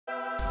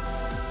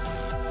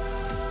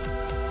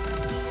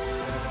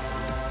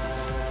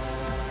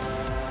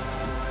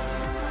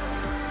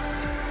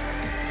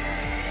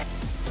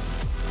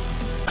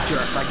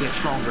T-Rex. I get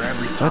stronger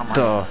every time.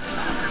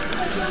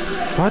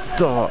 What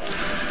the?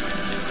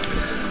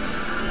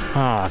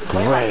 Ah,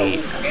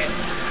 great.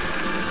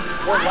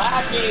 We're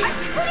lagging. I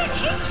couldn't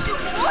hit you,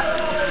 what?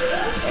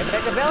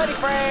 Invisibility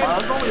frame. I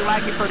was only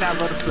lagging for that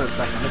little split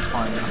second. It's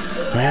fine now.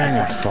 Man, you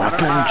I don't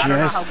fucking know how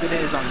just. good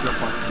it is on grip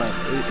point, but it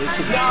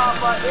should be. No,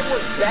 but it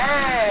was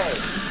bad.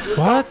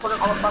 What? I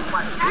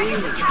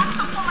use a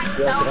capsule for myself.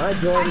 Yo, can I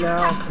join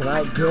now? Can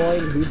I join?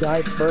 Who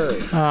died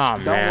first? Oh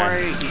Don't man.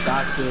 worry, he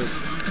got it.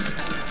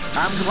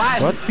 I'm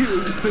glad What?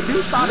 you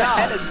thought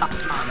ahead of time.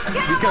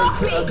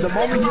 Because the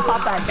moment you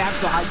popped that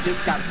capsule, I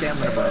just got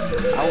stamina, bro. I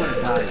would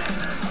have died.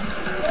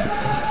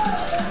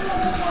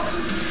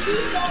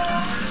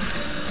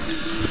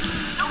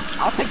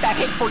 I'll take that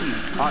hit for you.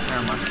 Oh,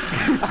 never mind.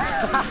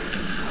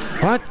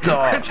 What the?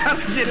 I'm trying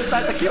to get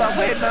inside the kill.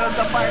 Wait, no,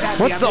 don't fire at me.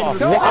 What the?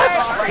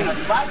 What?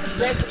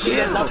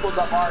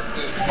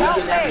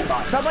 Help me!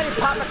 Somebody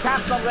pop a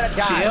capsule, I'm gonna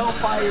die. Kill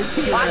fire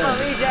team. Pop a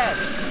regen.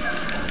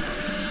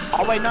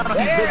 Oh wait, no, he's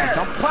busy.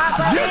 Don't Pop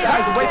a you guys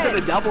regen. wasted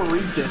a double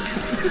regen.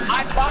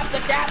 I popped the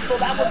capsule,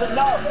 that was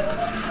enough.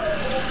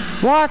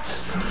 What?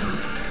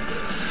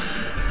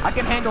 I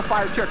can handle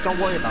fire trip. Don't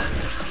worry about it.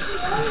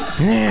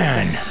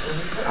 Man.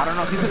 I don't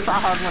know. He's a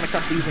tryhard when it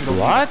comes to using the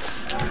What?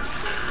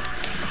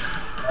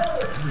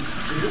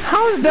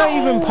 How is that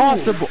even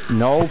possible?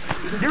 Nope.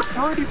 You're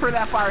fruity for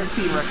that fire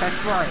team, Rick. I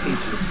swear I hate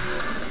you.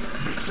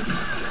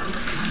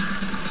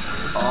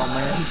 Oh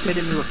man, he's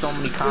hitting me with so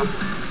many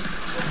combos.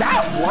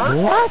 That worked?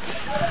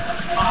 What?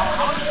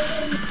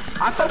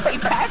 I thought they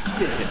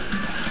patched it.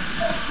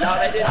 No,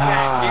 they didn't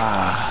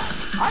patch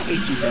I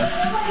hate you, man.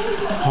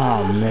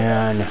 Oh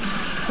man.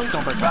 Please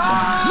don't break my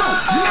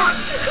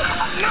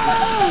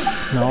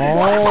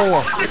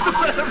No!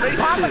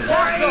 Pop a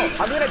capsule!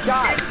 I'm gonna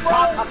die!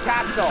 Pop a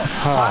capsule!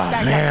 Pop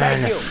that man.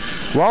 Thank you!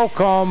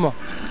 Welcome.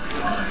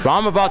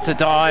 I'm about to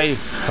die.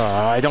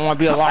 I don't want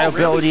to be a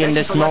liability in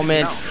this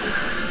moment.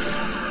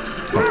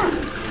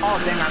 Oh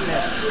dang, I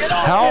missed.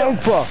 Help!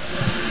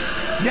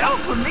 Get out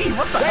for me!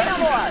 What the Say heck? no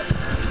more!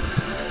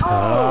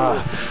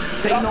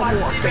 Say no more.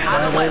 Say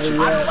I'm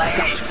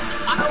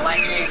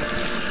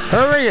legs.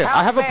 Hurry!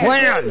 I have a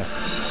plan.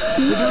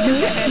 You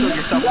can handle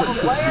yourself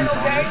with Plan,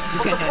 okay? You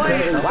can handle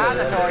yourself. Wow,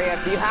 Notorious,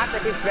 you have to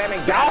keep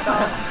spamming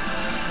capsule.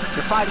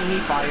 You're fighting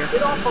me, Fire.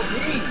 Get off of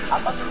me! I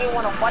thought you didn't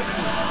want to fight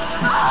me.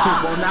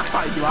 Well, not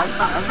fight you. I'm just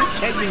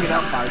changing it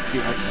up, fight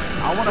you.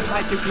 I want to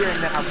fight you here, and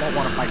then I won't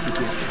want to fight you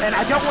here. And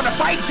I don't want to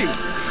fight you!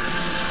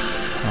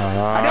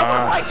 I don't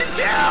want to fight you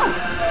too!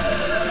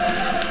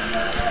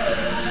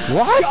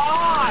 What?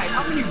 God!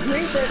 How many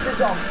green chasers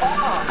are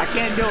far? I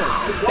can't do it.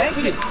 Thank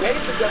you.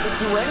 Basic doesn't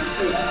do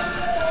anything.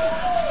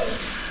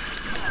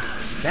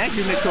 Thank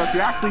you, Nicholas. You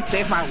actually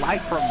saved my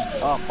life from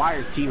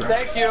Fire T-Rex.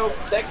 Thank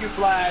you,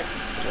 Flag.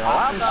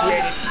 I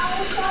appreciate it.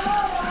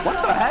 What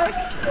the heck?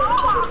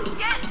 Rohan,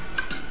 get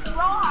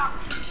Rohan.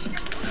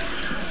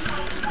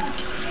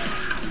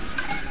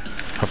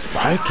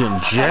 I can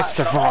just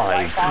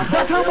survive.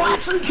 The turbo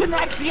actually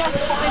connects. Yes,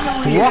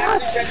 finally.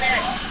 What?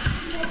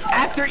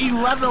 After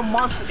 11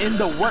 months in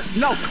the work.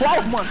 No,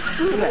 12 months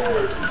through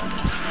that.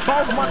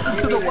 12 months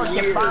into the work,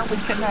 it finally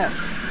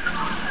connects.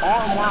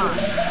 Online.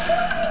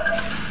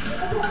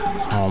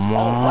 Come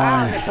Wow,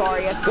 on.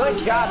 Notorious. Good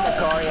job,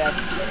 Notorious.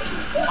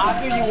 I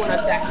knew you wouldn't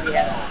attack me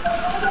head on.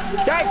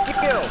 Thank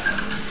you!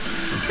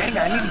 Dang, I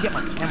need to get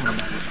my camera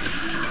back.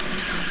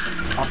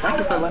 Oh, thank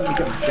you for letting me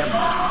get my camera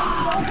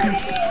back.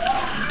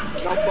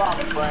 No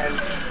problem, friend.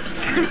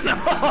 No!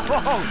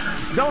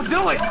 Don't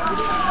do it!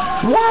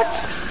 What?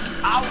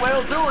 I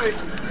will do it.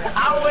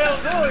 I will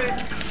do it.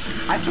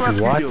 I swear if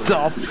What you do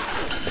the it.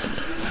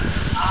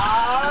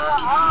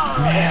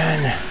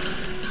 Man.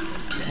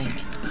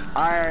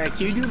 Alright,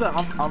 can you do the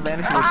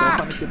unvanishable soul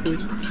punisher, please?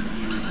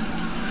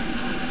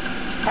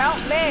 Help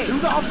me! Do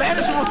the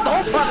unvanishable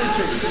soul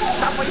punisher!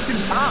 Stop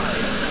wasting time!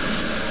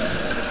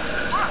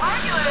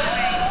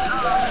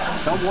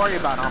 Don't worry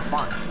about it, I'm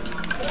fine.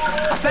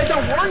 I said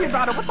don't worry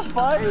about it, what the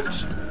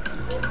fudge?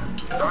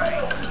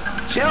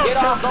 Chill, Get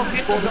chill, off go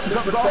people go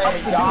just to say,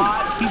 do.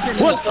 God. He's in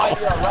What Like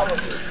you're a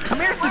relative. Come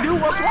here to do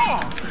what's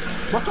wrong?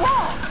 What's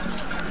wrong?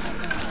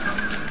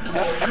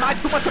 Am I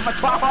too much of a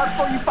tryhard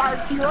for you, Fire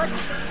T-Rex?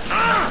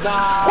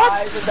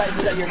 Nah, it's just that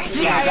you're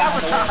cheating. Yeah, I am a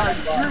tryhard,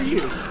 screw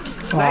you.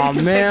 Now Aw, you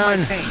can man.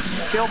 take my pain.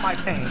 Feel my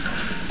pain.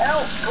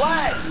 Help,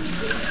 Flag!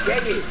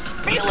 Get it.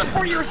 Feel it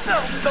for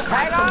yourself. So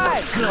Hang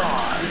on!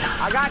 God.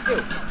 I got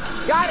you.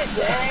 Got it.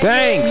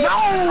 Thanks.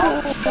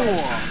 No!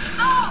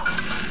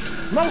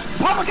 No,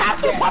 Papa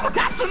Capsule,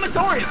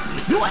 Notorious!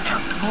 You went there!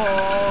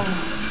 Oh.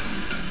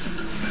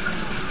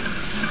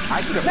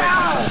 I should have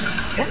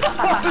been.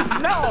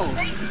 No!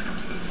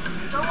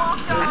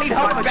 I need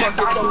help, Notorious.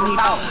 I don't need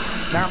help.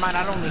 Never mind,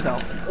 I don't need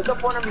help. What's the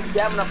point of me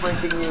stamina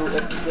breaking you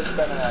if you just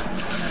gonna...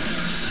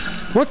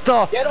 What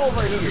the? Get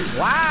over here.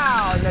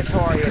 Wow,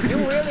 Notorious. You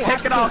really have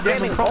to it off, keep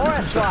giving Devin.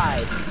 Aura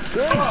Slide.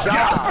 Good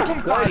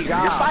job. Good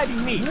job. You're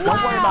fighting me. Don't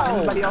worry about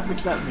anybody else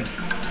except me.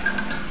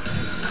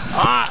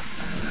 Ah!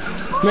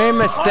 Made a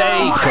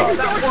mistake.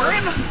 We're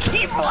in the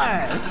key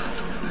blast.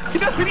 He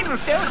doesn't even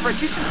stand for it.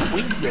 He just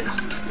wings this.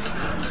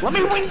 Let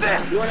me wing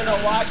this. You wanna know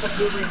why? Because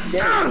you're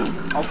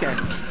rejected. Okay.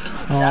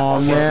 Oh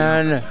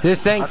man,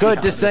 this ain't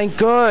good. This ain't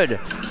good.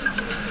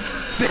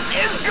 This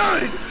is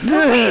good.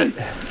 Good.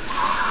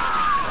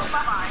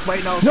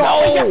 Wait, no.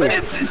 No. You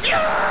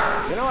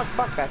know what?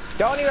 Fuck that.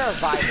 Don't even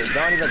revive me.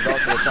 Don't even go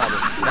through the trouble.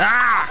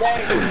 Ah.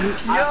 Thanks.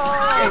 Yo.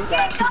 I'm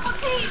getting double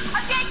team.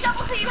 I'm getting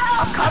double team.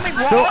 Help. I'm coming.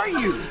 Where So- are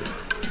you?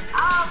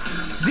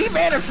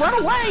 Z-Man, run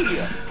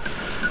away.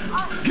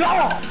 Go.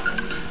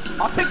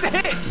 I'll take the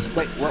hit.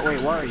 Wait, where are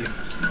you?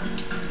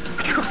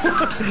 You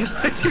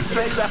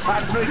say that I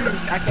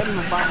can't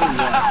even find where you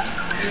are.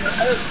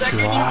 The second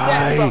you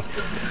said Why? something.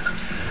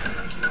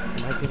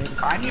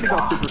 I need to go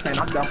Super Saiyan.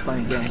 I'm done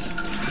playing games.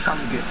 It's time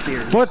to get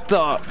serious. What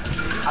the?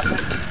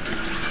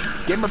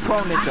 Get my pro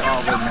ninja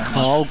all right now.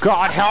 Oh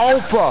God,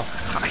 help!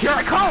 Here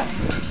I come!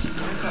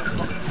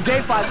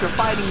 J-Fights are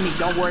fighting me.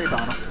 Don't worry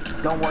about them.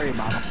 Don't worry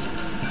about them.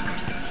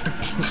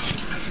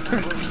 I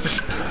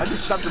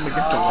just shoved him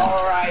against the wall.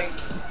 Alright.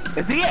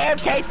 Is he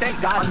AFK?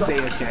 Thank God he's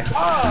AFK.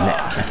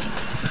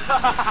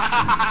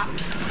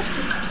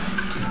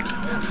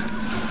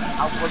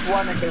 I was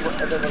wondering if it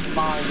was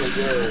mine or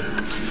yours.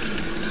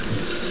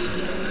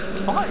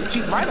 Oh,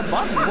 she's right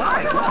above me. Where am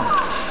I going?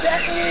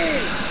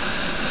 Jackie!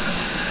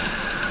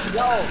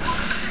 Yo!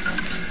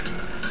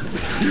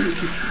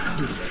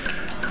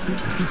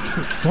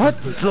 What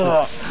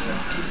the?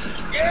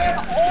 Get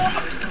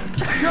off!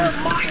 You're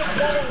my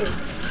opponent!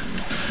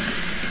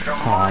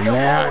 Oh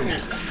man.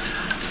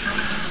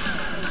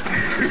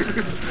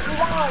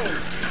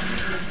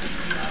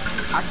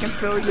 I can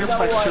feel your You know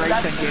what?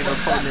 frustration, Game of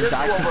Thrones. I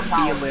can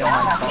feel it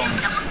on my phone.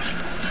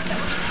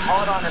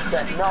 Hold on a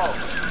sec. No.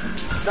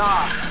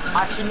 Nah. I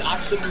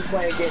shouldn't be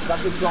playing games. I'm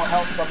just gonna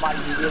help somebody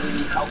who really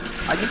needs help.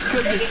 I just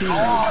killed your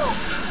teammate.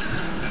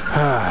 I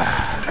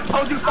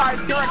told you guys,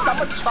 Derek,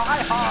 I'm a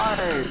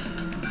tryhard.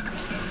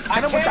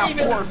 I can't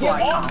even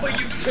get off of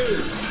you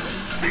two.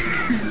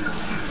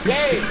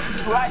 Hey,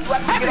 let me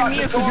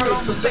get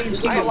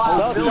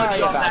off the door. He's just a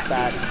liability on that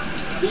team.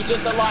 He's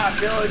just a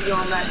liability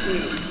on that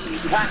team.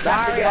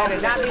 Sorry, I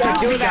did not mean to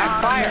do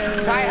that.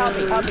 Fire. Try help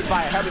me. Help me,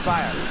 Fire. Help me,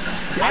 Fire.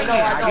 I know.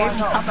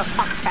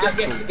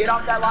 Get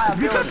off that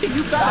liability.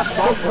 You got a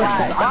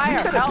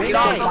Fire, help me. Get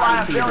off the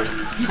liability.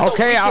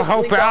 Okay, I'll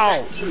help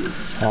out.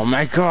 Oh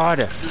my God.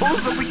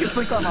 Who's the weakest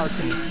link on our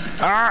team?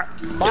 Ah.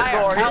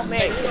 Fire, help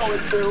me. You know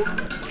it's true.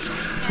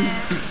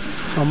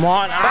 Come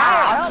on.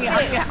 Ah.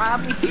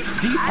 Help me. He's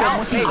decent Help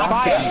when me, he wants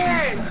Fire. to.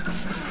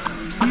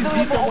 He's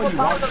decent when he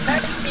wants to.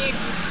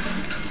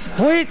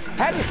 Wait.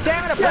 Heavy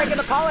stamina break in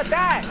the call at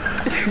that.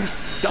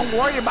 Don't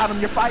worry about him,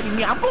 you're fighting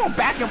me. I'm going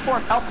back and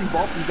forth helping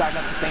both of you guys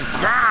at the same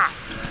time. Ah.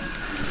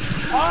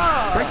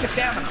 Break your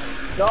stamina.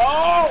 No!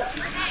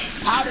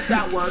 How did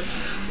that work?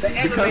 The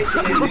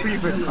animation ended.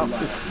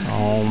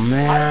 Oh How did that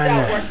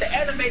man. work? The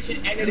animation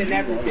ended and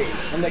everything.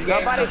 And the game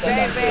Somebody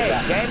save me.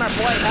 Gamer,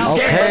 boy, help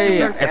me.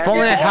 Okay, if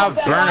only I have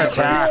burn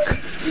attack.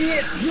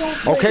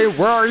 Okay,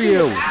 where are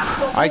you?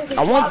 I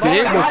won't be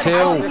able to.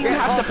 You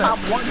have to pop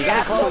one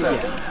capsule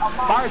yet.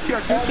 Fire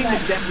your team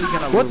is definitely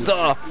gonna lose. What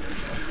the?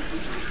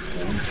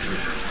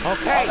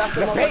 Okay,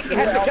 the bait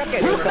has to jump in.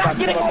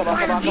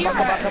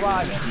 Come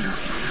on.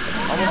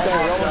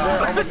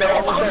 Almost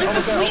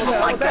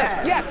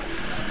there. Yes.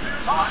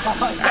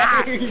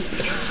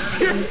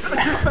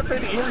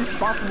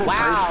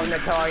 Wow,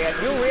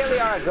 Notorious, you really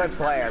are a good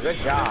player. Good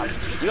job.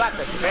 You got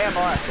the spam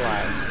or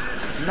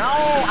flag. No,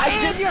 I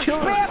And you're did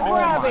spam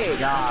grabbing.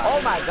 God.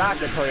 Oh my God,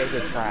 Notorious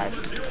is trash.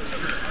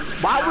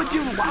 Why would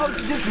you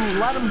just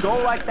let him go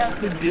like that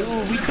to do?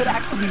 We could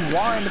actually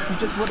won if we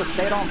just would have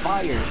stayed on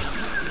fire.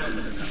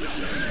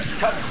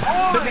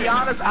 To be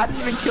honest, I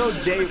didn't even kill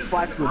Jay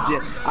Flash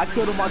legit. I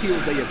killed him while he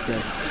was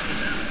AFK.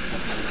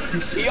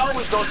 He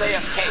always goes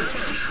AFK.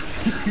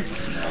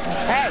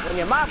 Hey, when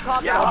your mom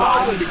calls Yeah, you,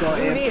 I need to go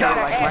you AFK need her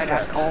to like right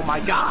answer. now. Oh my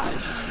God.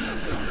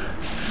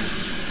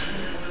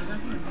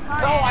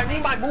 No, I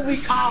need my movie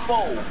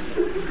combo.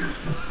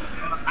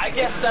 I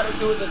guess that'll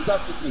do as a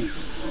substitute.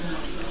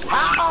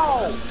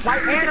 How? My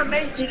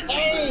animation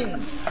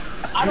ends.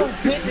 I don't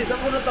get this.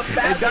 I'm one of the It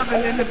fastest. doesn't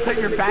end until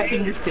you're back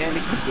in your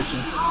standing position.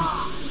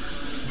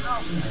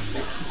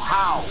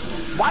 How?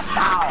 Watch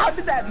out! How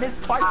did that miss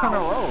twice in a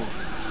row?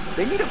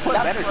 They need to put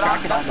better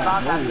tracking on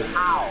that move.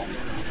 How?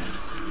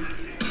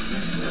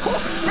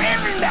 Who's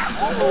spamming that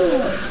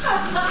move?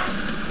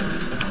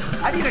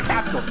 I need a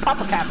capsule.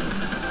 Pop a capsule.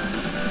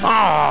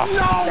 Ah.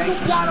 No, you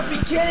gotta be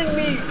kidding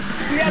me.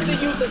 You have to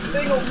use a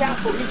single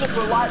capsule. You just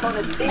relied on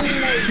a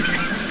teammate.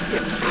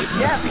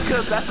 Yeah,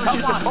 because that's what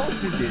you're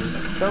supposed to do.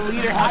 The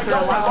leader has to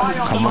rely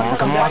on Come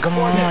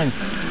on.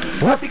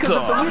 What because the?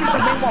 if the leader's the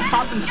main one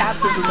popping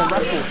capsules, then the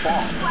rest will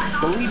fall.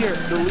 The leader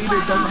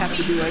doesn't have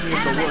to do any of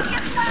the work.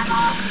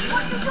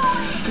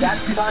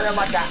 That's kind of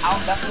like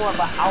that's more of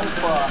an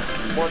alpha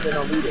more than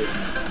a leader.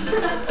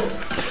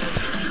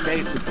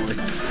 Basically.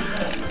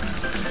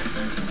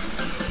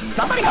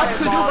 Somebody else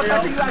to do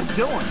whatever you guys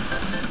doing.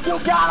 You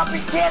gotta be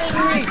kidding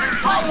me!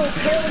 I will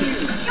kill you!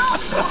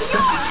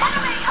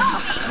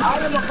 I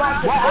am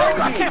about to I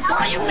tell you. can't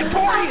find you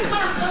victorious.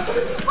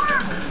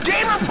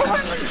 Gamer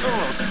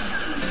potentials.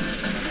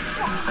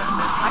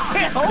 I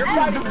can't hold You're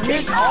fighting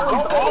me.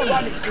 All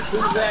about to get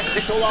through that.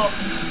 Piccolo.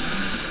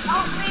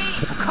 Help me.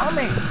 I'm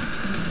coming.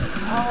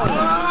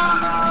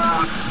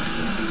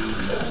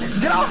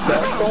 Get off me.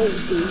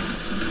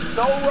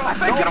 No run. I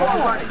think get off.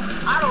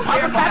 I don't Pop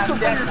care a about capsule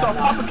for that. yourself.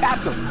 Pop a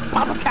capsule.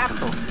 Pop a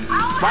capsule.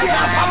 Right Yeah.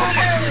 now, pop a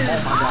capsule. Oh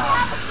my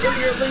god.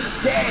 Seriously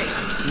dead.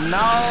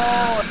 No.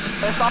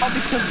 It's all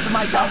because of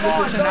my Come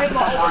on, decision not to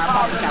pop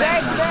a capsule.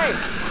 Save me!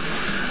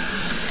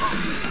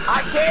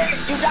 I can't.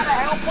 You gotta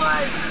help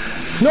us.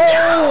 No!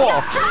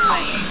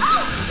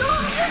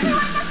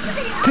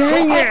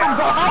 Dang Go it!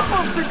 help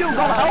him, Sidhu.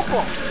 Go help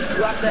him.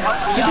 You have to help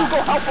me. Sidhu, go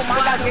help him. I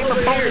got game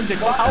opponent.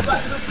 Go help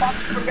him.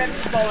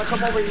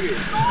 Come over here.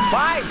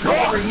 Bye, Bro,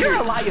 bitch! you're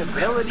a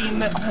liability,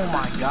 man. Oh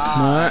my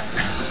god.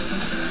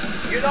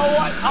 You know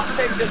what? I'll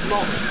take this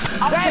moment.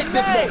 I'll take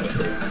this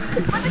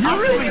moment. You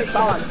really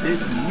thought this.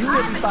 You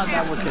really thought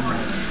that was him.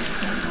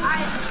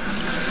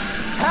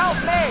 Help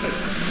me!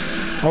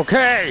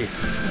 Okay.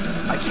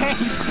 I can't.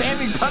 He's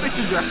spamming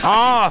punishes right.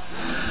 Ah.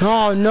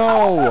 Oh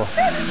no.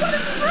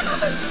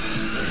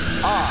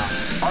 Oh,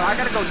 I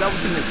gotta go double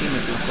team the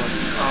teammates real quick.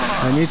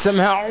 I need some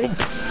help.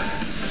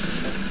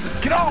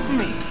 Get off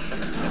me.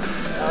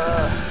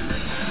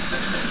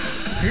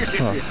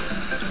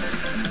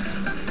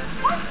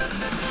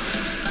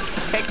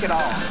 Take it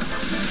off.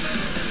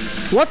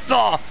 What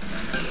the?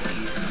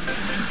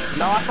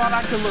 No, I thought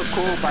I could look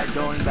cool by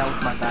going that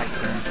with my back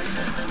turn.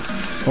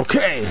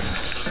 Okay.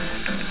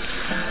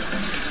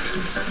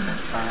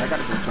 Alright, I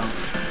gotta go jump.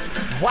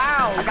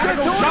 Wow! I gotta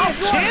You're go doing jump.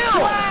 it! You're Chill.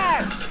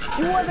 trash!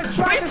 You are the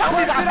trash tell me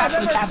person that I've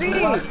ever happened,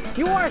 seen!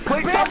 You are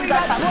Please tell me spamming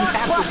that that block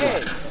happened,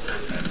 button!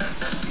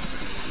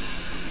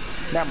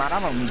 Never mind, I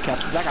don't need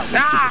capsules. I got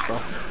one super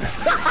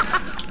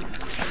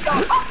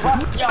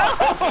Yo,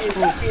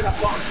 stop being a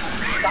punk.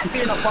 Stop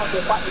being a punk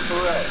and fight me for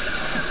real.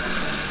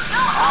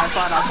 Alright,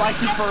 fine. I'll fight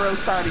you for real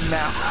starting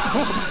now.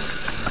 No,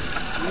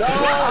 you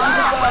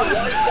just gotta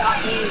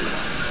one-shot me.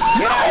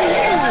 Get out of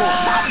here!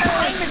 Stop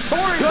playing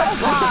Victoria! Don't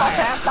talk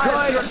about that. They're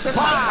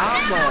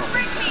gonna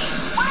bring me.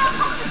 What am I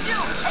supposed to do?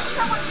 And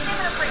someone's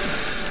gonna bring me.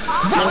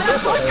 Run the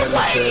fucking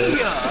way!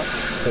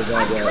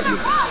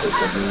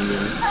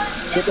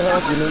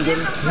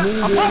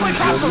 I'm pulling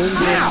capsules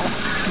now!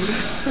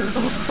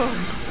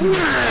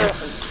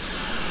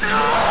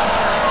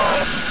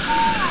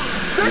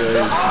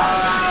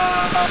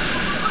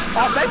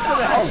 Oh, thanks for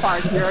the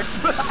hellfire, Derek.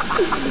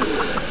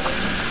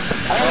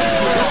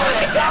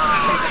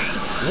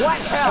 What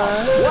hell?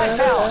 What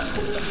hell?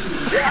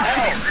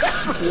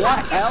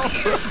 What hell?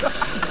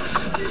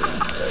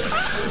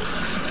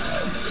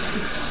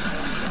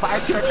 Fire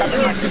Derek, I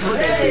mean, like, Super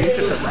Saiyan, it's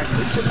just a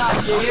record.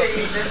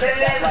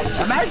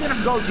 Imagine if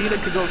Gogeta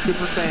could go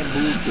Super Saiyan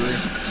move to it.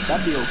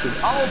 That'd be okay.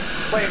 Oh,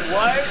 wait,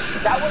 what?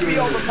 That would be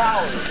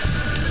overpowered.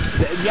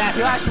 Yeah,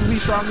 he'll actually be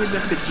stronger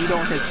than Vegeta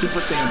on his Super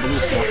Saiyan blue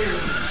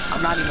stuff.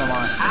 I'm not even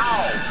lying.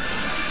 Ow!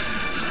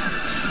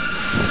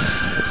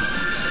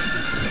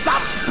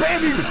 Stop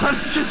spamming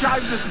Punisher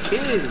Drive this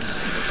kid!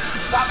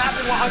 Stop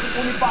having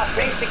 125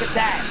 basic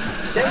attacks.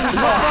 There you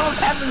go. I'm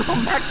having a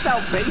maxed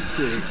out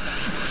basic.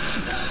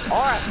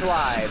 Alright,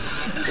 Slide.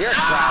 You're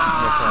trash,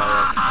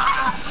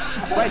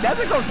 Victoria. Wait,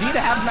 doesn't Gogeta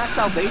have maxed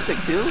out basic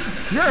too?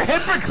 You're a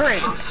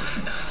hypocrite!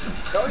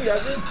 No, he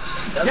doesn't.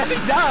 Yes, he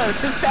does!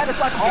 His stat is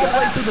like all the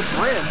way to the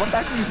brim. What the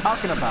heck are you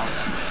talking about?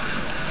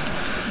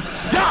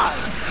 Die!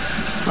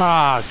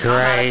 Ah,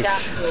 great.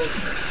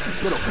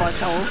 Little punch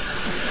hole.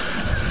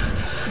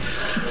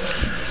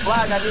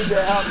 Flag, I need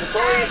your help.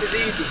 Notorious is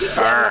easy.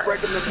 Just break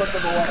him and put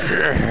them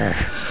away.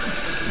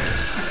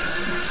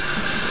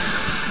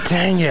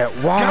 Dang it,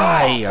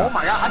 why? Oh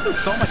my god, I do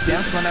so much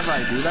damage whenever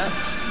I do that.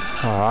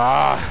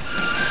 Ah.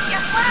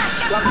 Get flat!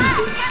 Get flat!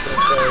 Get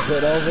flat! Is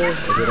it over? Is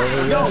it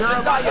over Yo, yet? you're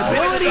a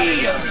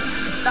liability.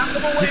 Knock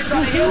them away and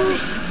try to heal me.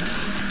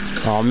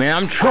 Oh man,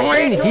 I'm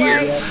trying here.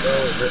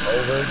 Is it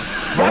over?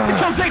 You have to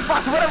kill Jake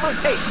Fox, whatever it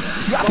takes.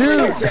 You have to kill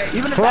Dude, Jake.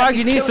 Even if Frog, that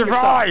you means need to killing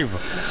yourself.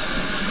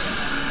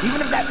 survive. Even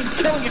if that means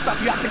killing yourself,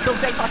 you have to kill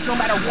Jake Fox no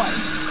matter what.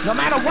 No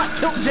matter what,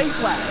 kill Jake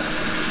Flags.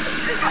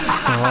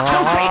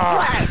 Kill Jake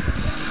Flags.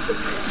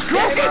 Screw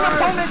game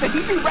opponent that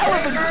he's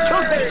irrelevant. Just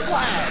kill Jake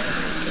Flags.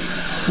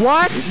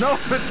 What? No,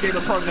 this game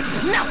opponent.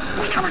 No,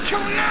 we gotta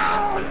kill him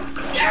now.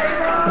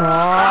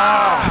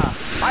 Ah.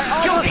 I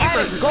almost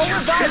had it! Go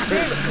revive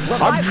him!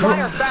 Revive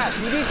FireFlex!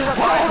 You need to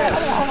revive him!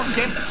 Hold on.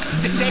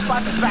 Jake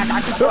Flags is back.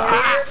 I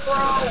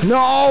can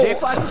No. Jake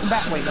Flags is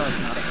back. Wait, no, it's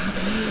not.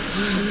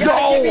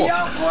 No.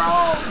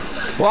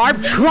 Well,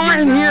 I'm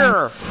trying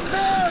here.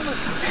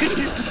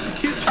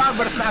 He's trying,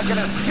 but it's not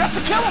gonna. You have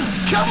to kill him!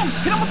 Kill him!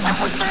 Kill him with that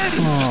percentage!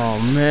 Oh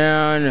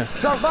man.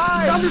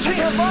 Survive!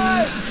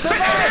 Survive!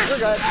 Survive! We're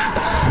good.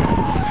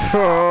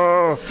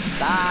 Oh.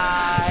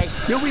 Die!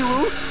 Did we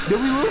lose? Did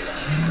we lose?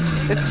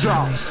 It's a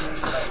draw.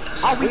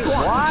 Oh, we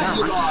won. won.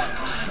 Never mind.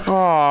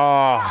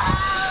 Oh.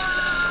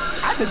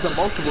 I I did the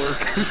most work.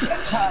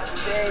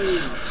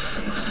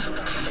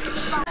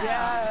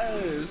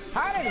 Yes.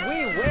 How did we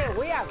win?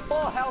 We have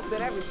full health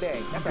and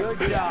everything. That's Good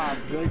job.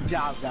 Good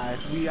job, guys.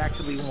 We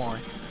actually won.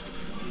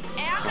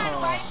 And I'm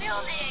not light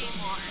building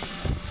anymore.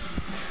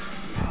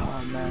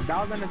 Oh man,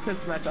 that was an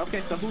intense match.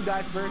 Okay, so who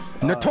died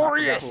first?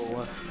 Notorious.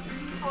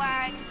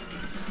 Flag.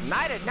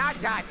 I did not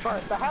die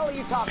first. The hell are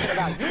you talking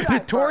about? You died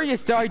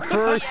Notorious died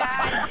first.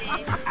 Yeah,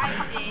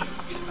 I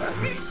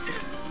did.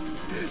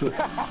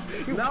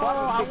 No,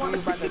 I want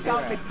to kick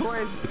out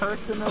Notorious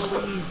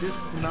personally. Just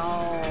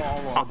no.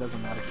 Oh, it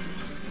doesn't matter.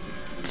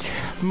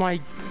 My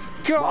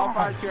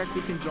Wildfire God. T-Rex,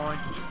 you can join.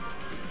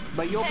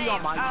 But you'll be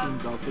on my team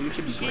though, so you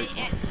should be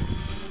grateful.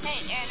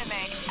 Hey, Anime,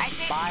 I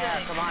did Fire,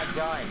 good. come on,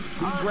 join.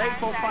 Be Oh,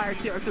 grateful, that's Fire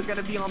T-Rex is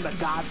gonna be on the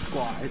God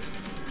Squad.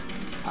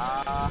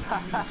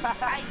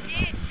 I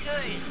did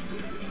good.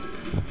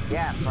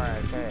 Yeah,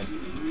 first, good.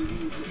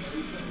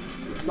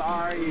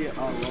 Sorry,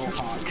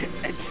 Aloha.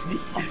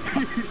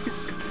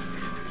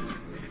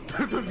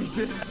 He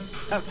didn't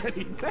have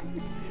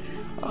anything.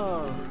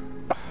 Oh.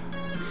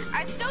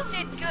 I still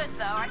did good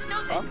though. I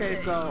still did Okay,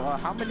 good. so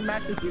how many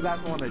matches do you guys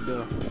want to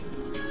do?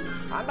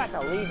 I'm about to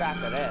leave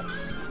after this.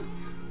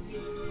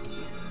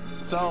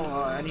 So,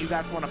 and you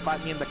guys want to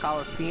fight me in the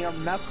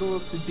Coliseum?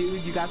 Knuckles, the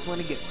dude, you guys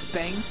want to get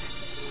spanked?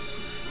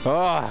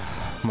 Oh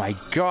my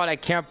God, I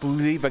can't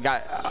believe I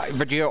got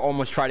Vegeta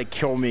almost tried to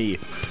kill me.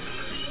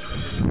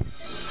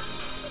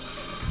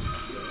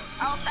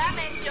 Oh, that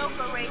man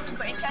Joker rage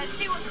quit because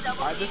he was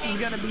double teaming. This is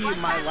gonna be One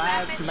my time,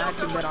 last Batman match,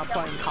 Joker and then was I'm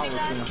playing double teaming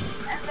Coliseum. us,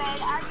 and then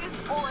I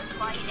used Aura's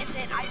light, and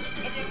then I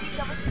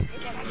double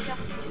teamed,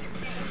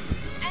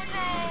 and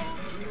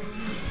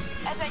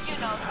then you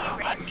know he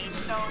rampage,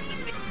 so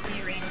he's basically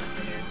a rage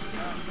quit.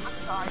 So I'm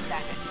sorry,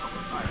 Batman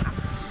Joker, but I'm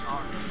just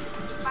sorry.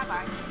 Bye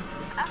bye.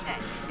 Okay.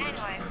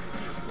 Anyways.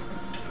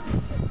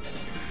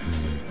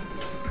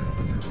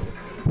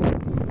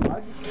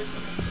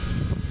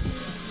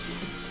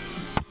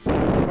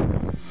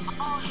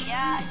 Oh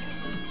yeah,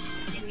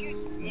 you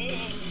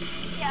did.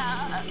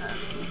 Yeah.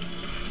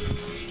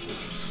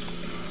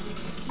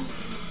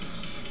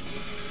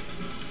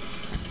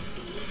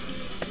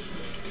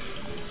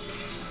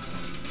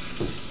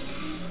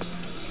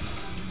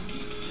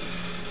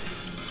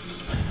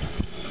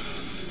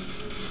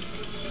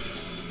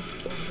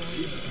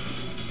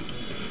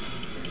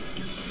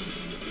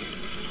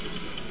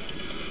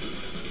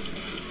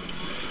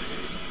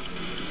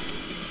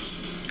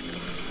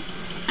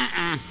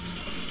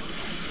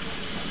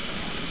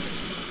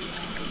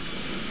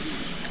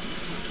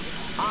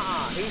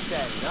 He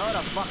said, no the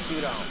fuck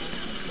you don't.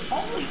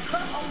 Holy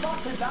crap, I'm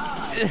about to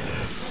die!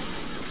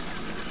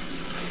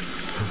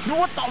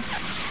 What the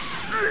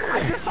f?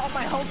 I just saw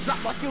my health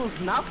drop like it was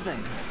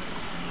nothing.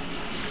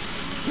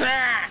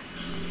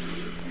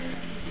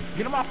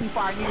 Get him off me,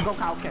 Fire. I need to go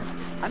KAIOKEN.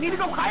 I need to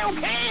go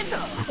KAIOKEN!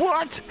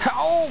 What?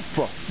 Help!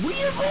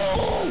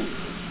 WIHLE!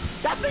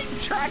 That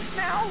thing's trash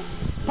now?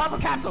 Pop a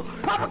capsule!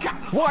 Pop a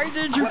capsule! Why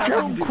did you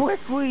kill him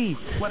quickly?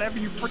 Whatever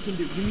you freaking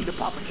do, you need to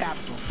pop a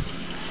capsule.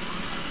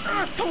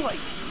 It's too late.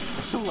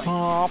 It's too late.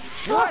 Oh,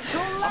 fuck!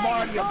 I'm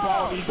already a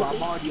bald eagle.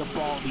 I'm already a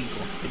bald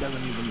eagle. It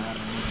doesn't even matter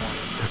anymore.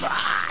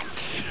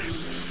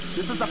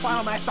 This is the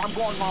final match. I'm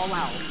going all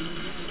out.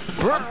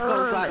 I'm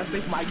so glad I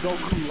think my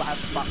Goku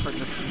last spot for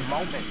this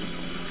moment.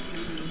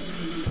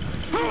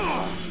 You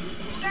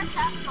guys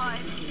have fun.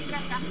 You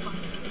guys have fun.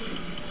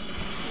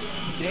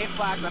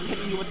 J-Flags, I'm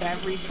hitting you with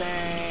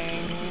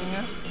everything.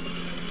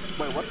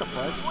 Wait, what the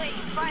fuck? Wait,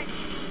 but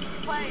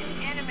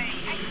Anime,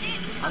 I did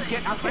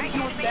good. I'm hitting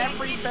you with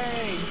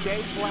everything.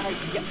 J-Flags,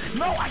 yeah.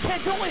 No, I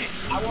can't do it.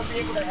 I won't be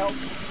able to help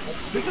you.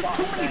 This is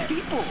too many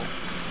people.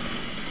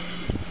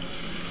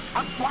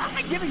 Why am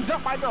I getting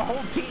jumped by the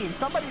whole team?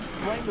 Somebody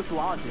explain this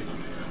logic.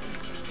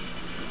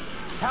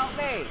 Help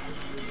me!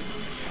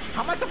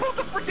 How am I supposed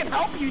to freaking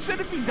help you? You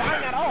shouldn't be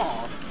dying at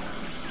all.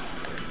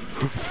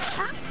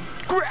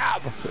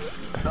 Grab!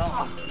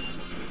 Ugh.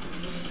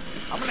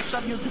 I'm gonna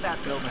shove you into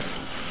that building.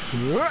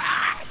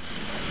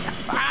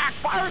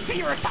 Fire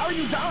T-Rex, how are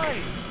you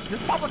dying?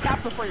 Just pop a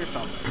capsule for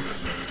yourself.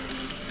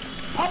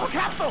 Pop a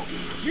capsule!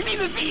 You need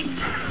to be!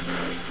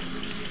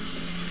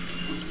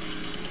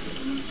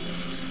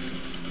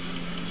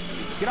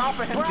 Get off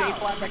of him,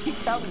 J-Flash. I keep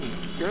telling you.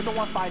 You're the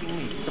one fighting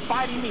me. You're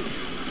fighting me.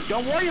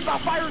 Don't worry about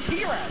Fire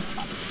T-Rex.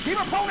 Give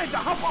opponent to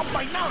hop off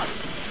my nuts.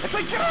 It's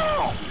like, get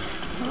off!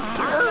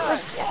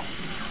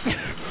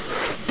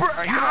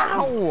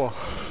 Ow!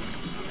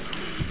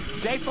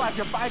 J-Flash,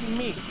 you're fighting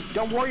me.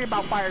 Don't worry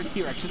about Fire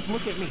T-Rex. Just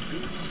look at me.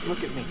 Just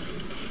look at me.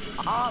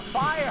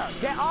 Fire!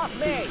 Get off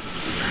me!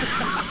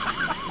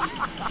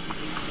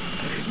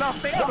 No,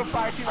 stay on the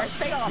Fire T-Rex.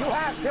 Stay on. You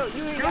have to.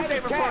 You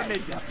Screwdriver for can.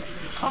 Ninja.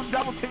 I'm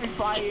double teaming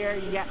Fire.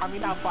 Yeah, I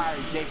mean not Fire.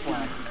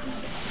 J-Flash.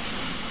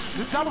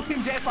 Just double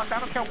team J-Flash. I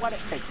don't care what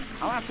it takes. I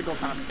don't have to go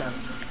times 10.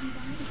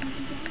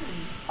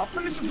 I'll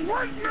finish this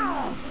right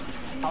now.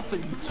 I'll say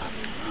you.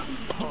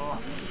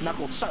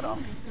 Knuckles, shut up.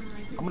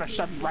 I'm gonna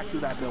shove you right through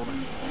that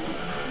building.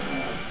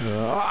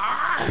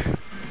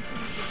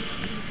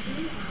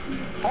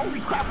 Holy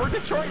crap, we're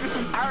destroying this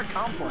entire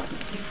complex.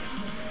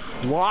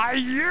 Why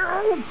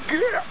you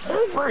get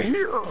over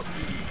here?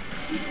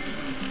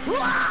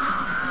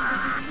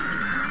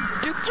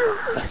 Did you?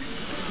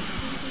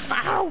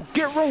 Ow!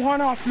 Get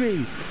Rohan off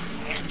me!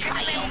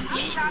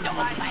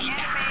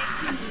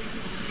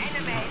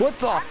 What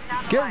the?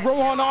 Get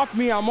Rohan off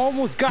me! I'm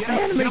almost got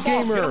Anime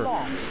Gamer.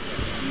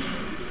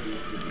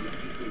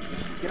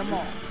 Get him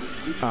all.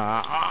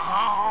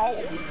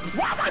 Ow!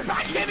 Why am I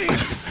not hitting?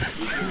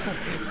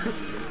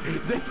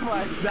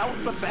 That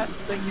was the best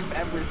thing you've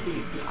ever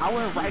seen. I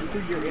went right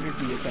through your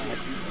energy attack.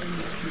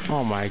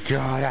 Oh my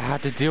god, I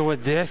had to deal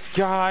with this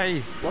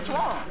guy. What's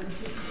wrong?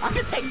 I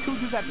can take two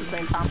dudes at the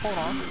same time. Hold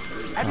on.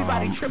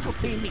 Everybody triple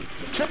team me.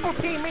 Triple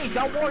team me.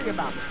 Don't worry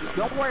about it.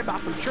 Don't worry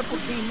about them. Triple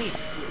team me.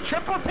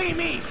 Triple team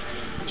me.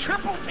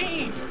 Triple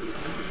team.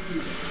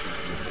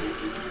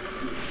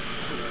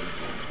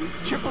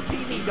 Triple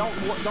team me. Don't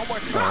worry.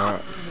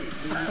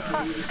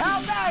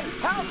 Help me!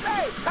 Help me!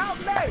 Help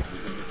me!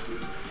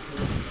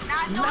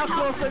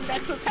 Knuckles, the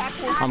next attack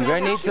will I'm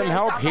gonna need some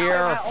help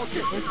here.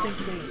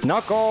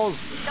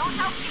 Knuckles! Don't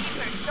help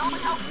Gamer. Don't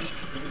help Gamer.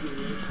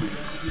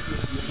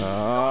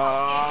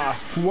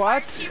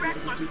 What?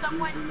 T-Rex or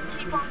someone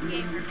keep on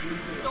Gamer.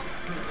 Don't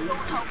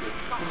help me.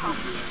 Don't help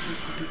me.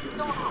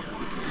 Don't help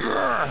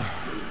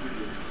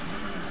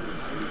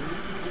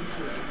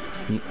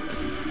me.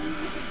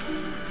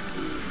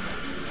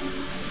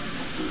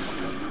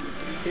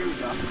 Here we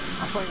go.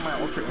 I'm playing my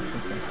ultra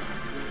instinct thing.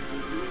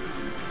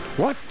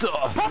 What the?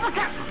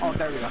 Oh,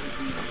 there we go.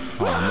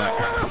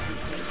 Oh,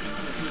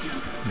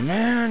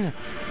 man.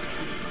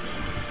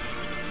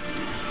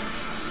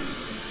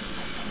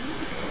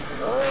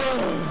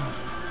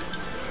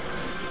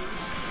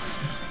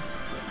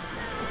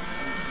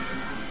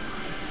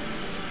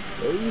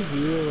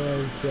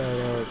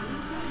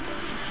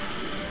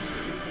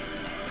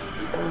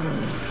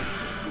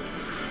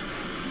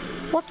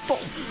 What the?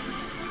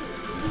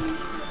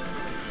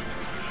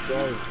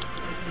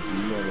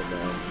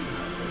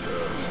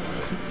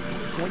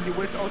 When you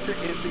wish Ultra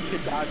Instinct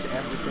could dodge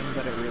everything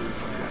that it really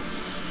can.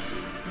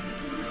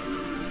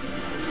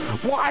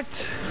 What?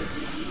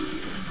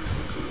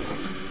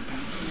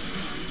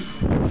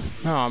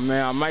 Oh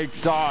man, I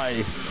might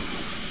die.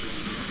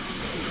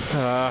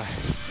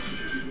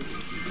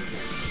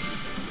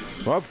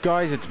 Well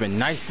guys, it's been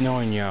nice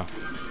knowing you.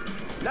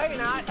 No, you're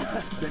not.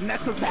 The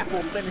next attack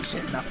will finish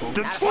it, Knuckles.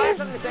 I have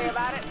something to say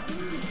about it.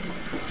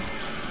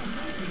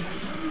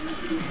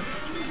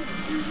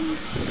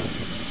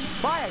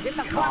 Fire, get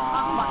the fuck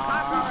off my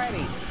cock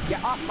already.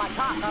 Get off my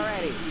cock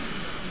already.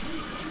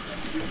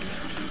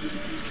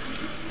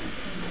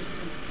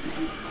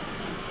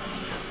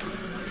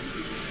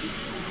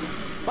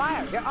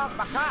 Fire, get off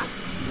my cock.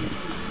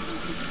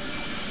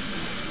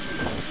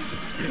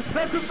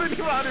 That's the thing,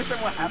 you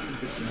understand what happened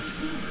to me.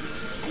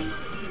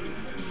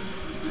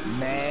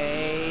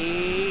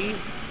 May.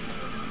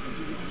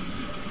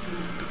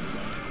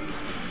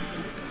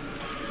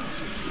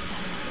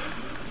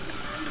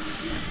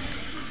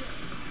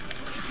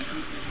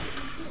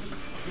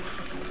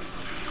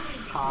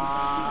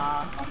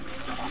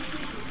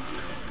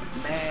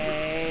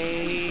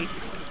 May.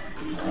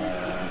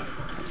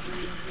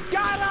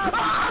 Got him!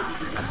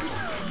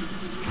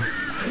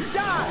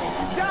 Die!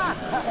 Die!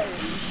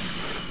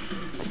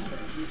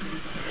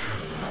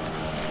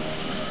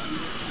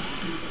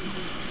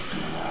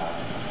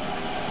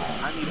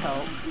 I need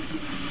help.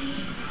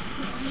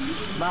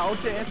 My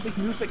Ultra Instinct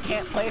music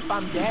can't play if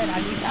I'm dead.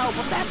 I need help.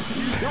 What's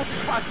happening? Don't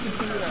fucking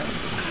do that.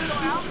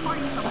 I'll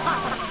find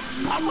someone.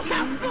 Someone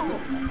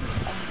help!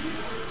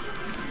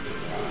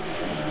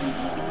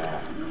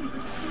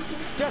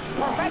 Just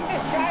prevent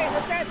this guy and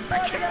just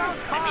put it on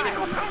I need to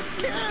go time!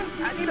 downstairs.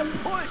 I need a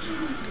push.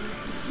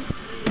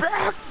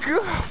 Back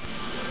up!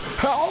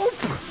 Help!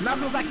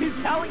 Knuckles, I keep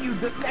telling you,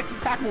 this next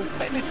attack will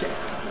finish it.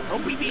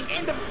 It'll be the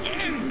end of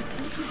end.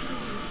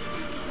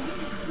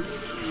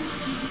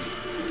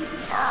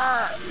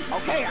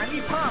 Okay, I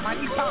need time. I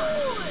need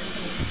time.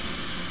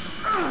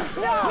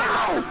 No!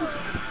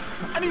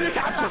 I need a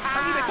capsule. I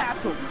need a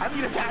capsule. I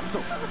need a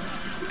capsule.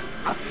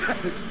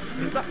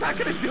 That's not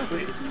gonna do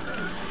it.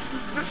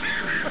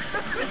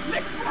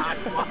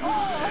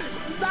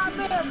 Stop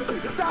him!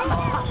 Stop!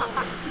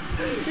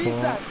 He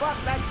said, fuck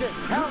that shit!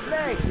 Help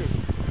me!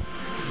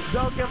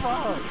 Don't give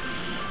up.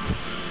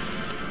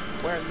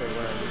 Where is he?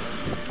 Where is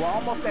he? We're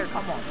almost there.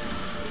 Come on.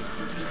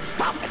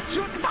 Stop it!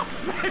 Shoot! Stop!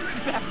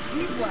 That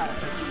T-Flash.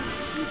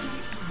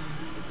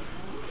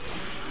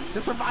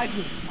 Just revive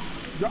me.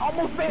 You're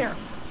almost there.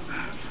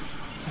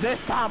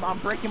 This time, I'm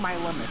breaking my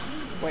limit.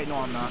 Wait, no,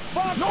 I'm not.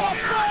 Fuck! No, I'm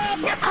not!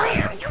 You're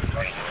free! You're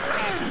free!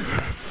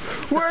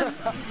 Where's...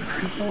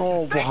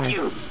 Oh, boy. Thank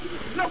you!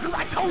 No, because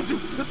I told you,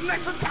 this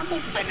next attack will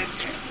finish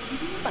it!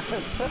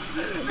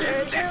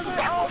 This next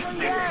attack will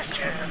finish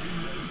it!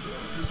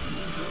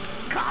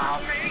 Call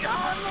me!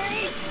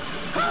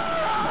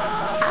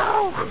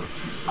 Ow!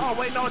 Oh,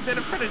 wait, no, it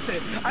didn't finish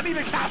it. I need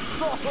a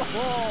capsule!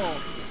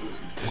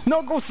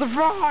 Knuckles,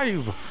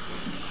 survive!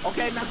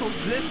 Okay, Knuckles,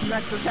 this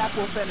next attack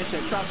will finish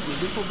it. Trust me,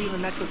 this will be the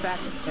next attack,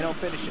 and it'll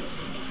finish it.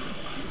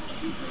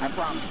 I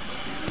promise.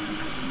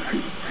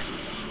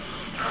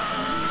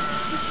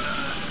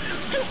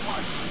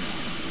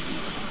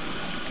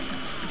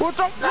 What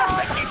the fuck?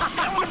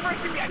 I want to break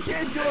me. I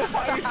can't do it.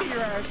 Fire to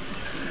your ass.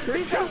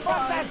 He's too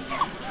far.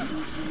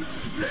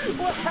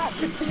 What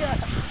happened to you?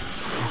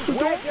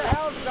 Where'd your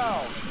health go?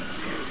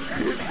 I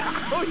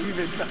don't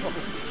even know.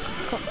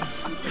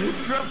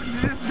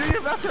 Just do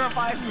your best to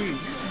revive me.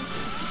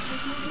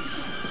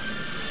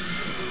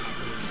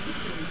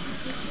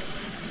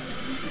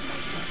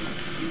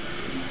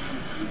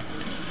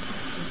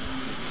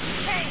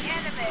 Hey,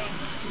 anime.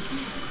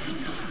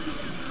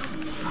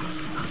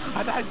 I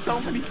died so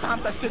many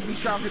times I should be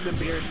stronger than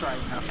Beers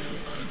right now.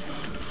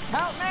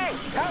 Help me!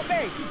 Help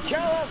me!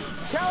 Kill him!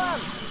 Kill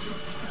him!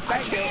 I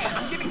can't!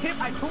 I'm getting hit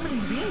by too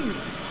many beams!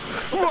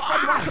 What the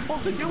fuck am I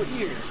supposed to do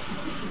here?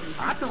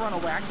 I have to run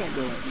away, I can't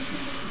do it.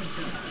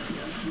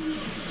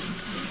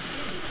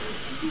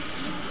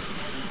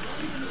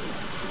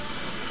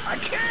 I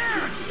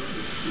can't!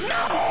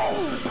 No!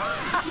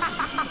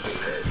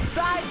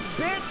 Side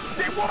bitch!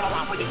 They won't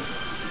allow me!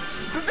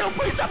 No,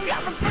 please let me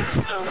have a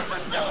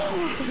no!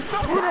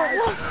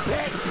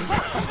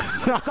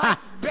 Side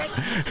bitch!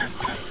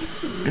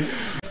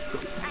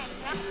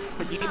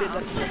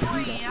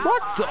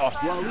 What the?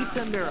 Well, at least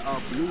in their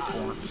blue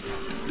form.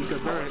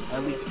 Because they're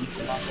at least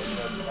equal.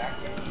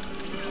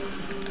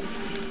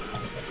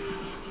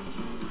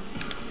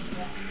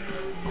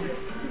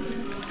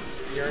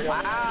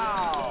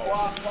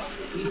 Wow!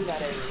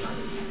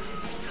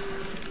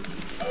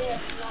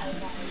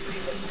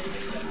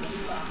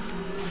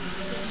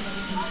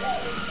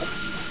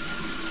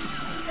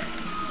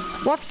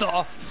 What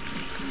the?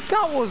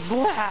 That was I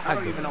don't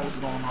lag. even know what's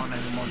going on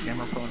anymore,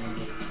 Gamer Pro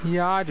Ninja.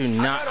 Yeah, I do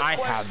not. I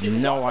have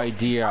no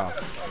idea.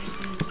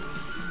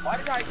 Why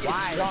did I get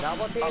Why?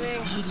 Double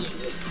teaming?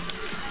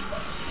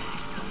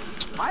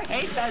 I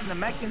hate that the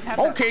Mexicans have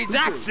Okay, that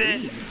that's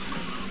it.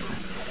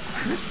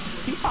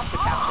 He popped the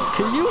capsule.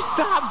 Can you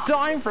stop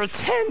dying for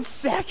 10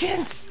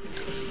 seconds?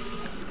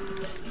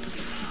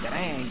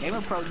 Dang,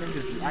 Gamer Pro Ninja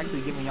is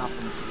actually giving y'all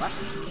some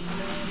lessons.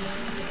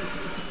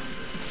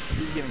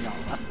 He's giving y'all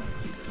lessons.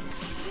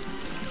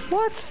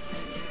 What?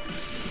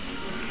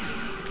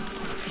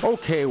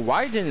 Okay,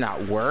 why didn't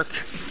that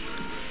work?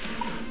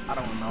 I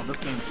don't know, this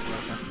game's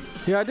broken.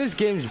 Yeah, this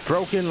game's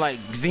broken like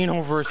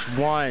Xenoverse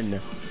 1.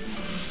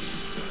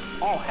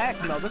 Oh heck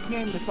no, this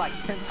game is like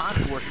 10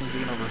 times worse than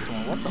Xenoverse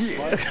 1. What the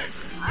fuck?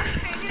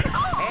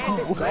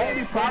 The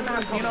only problem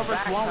with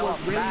Xenoverse 1 was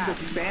really the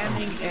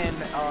spamming and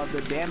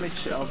the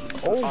damage of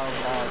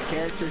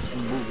characters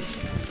and moves.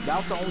 That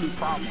was the only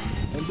problem.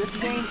 In this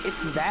game,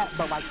 it's that,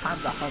 but like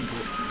times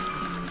 100.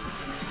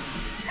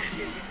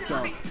 So,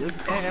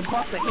 and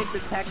plus the hit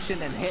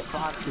detection and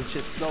hitbox is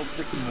just so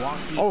freaking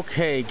wonky.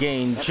 Okay,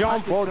 game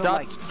jump. Oh,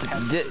 that's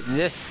like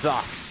this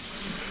sucks.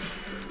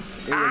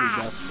 It really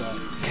does suck.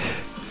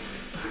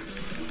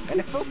 And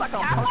it feels like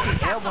I'm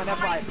punching air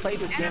whenever I play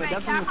this game. It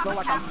doesn't even feel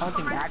like I'm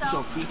punching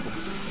actual people.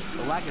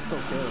 The lag is so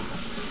terrible.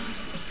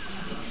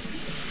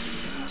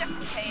 Just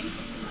in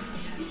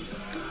case.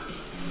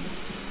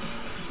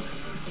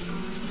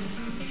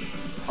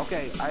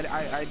 Okay,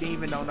 I didn't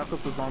even know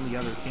Knuckles was on the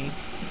other team.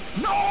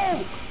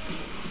 No!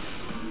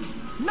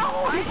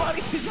 No,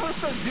 everybody!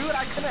 Dude,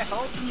 I couldn't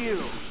help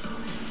you.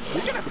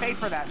 You're gonna pay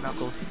for that,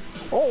 Knuckles.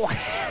 Oh!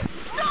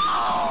 No!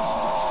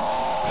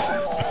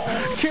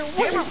 Can't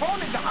wait! Gamer Pro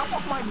Ninja, I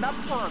want my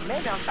nuts for a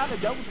minute. I'm trying to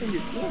double team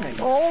your teammate.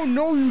 Oh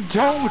no, you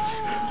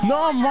don't!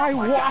 Not my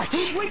watch!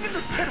 Who's leaving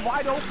this kid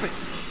wide open?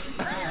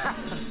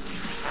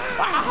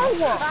 Ow!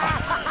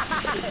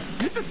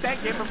 This is that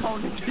Gamer Pro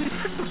Ninja.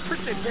 This is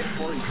freaking big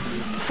for you.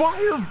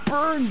 Fire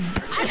burn!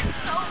 I'm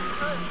so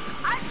good.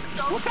 I'm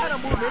so What kind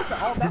of move is that?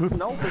 Oh, that's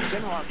no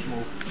Genrock's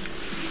move.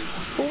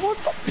 What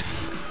the?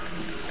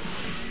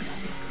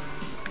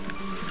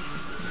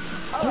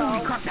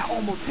 Holy crap, that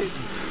almost hit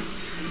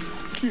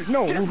me.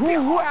 No,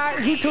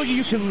 who told you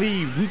you can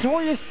leave? You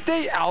told you to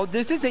stay out.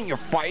 This isn't your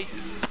fight.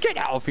 Get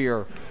out of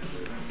here.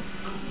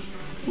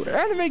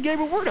 Anime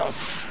gamer, where the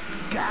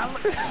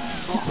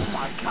Oh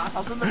my god, I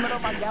was in the middle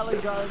of my galley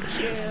gun.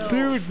 Chill.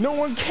 Dude, no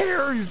one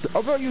cares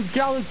about your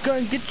galley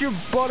gun. Get your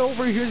butt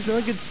over here so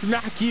I can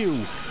smack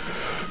you.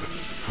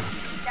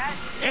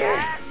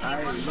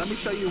 Alright, let me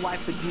show you why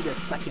Vegeta's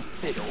second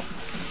fiddle.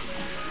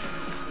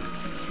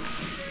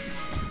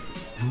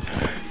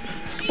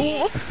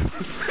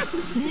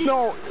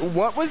 No,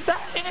 what was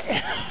that?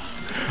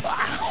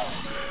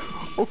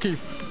 Okay,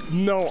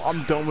 no,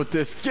 I'm done with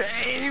this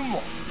game.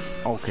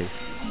 Okay.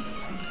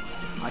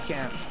 I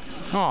can't.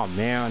 Oh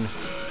man.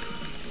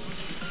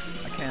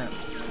 I can't.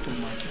 Too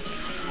much.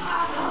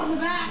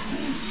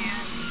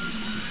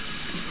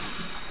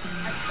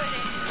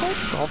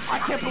 I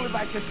can't believe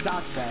I just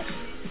dodged that.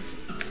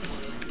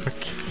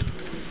 Okay.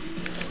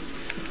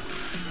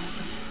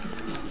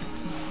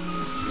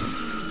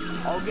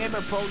 All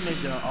Gamer Pro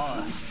Ninja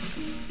are.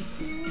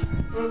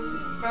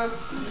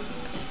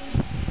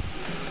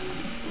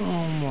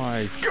 Oh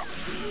my god.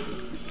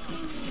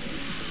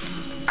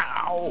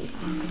 Ow.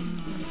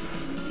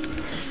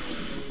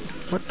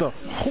 What the?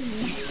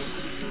 Holy.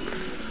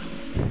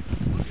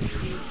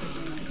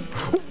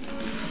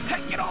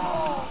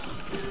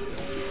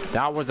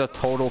 That was a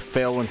total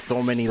fail in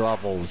so many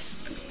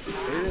levels. It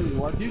really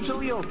was.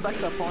 Usually it'll suck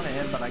the opponent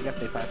in, but I guess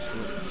they patched it.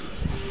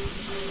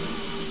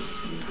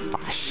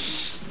 Ah,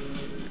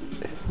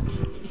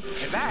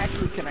 If that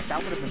actually connect, I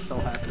would have been so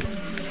happy.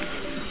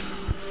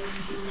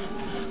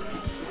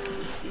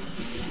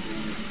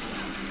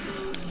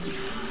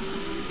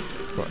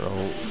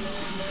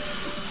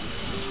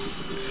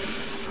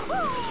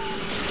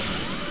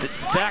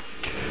 That.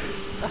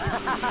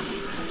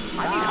 I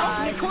mean, help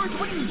me, Court,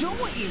 what are you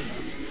doing?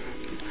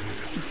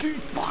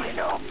 Dude,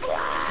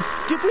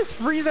 get this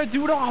Frieza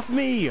dude off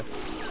me!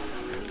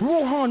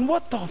 Rohan,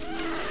 what the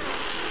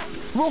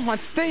Rohan,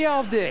 stay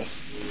out of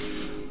this!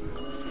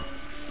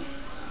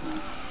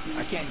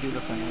 I can't do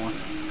this anymore.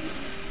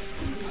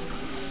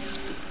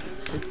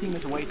 This team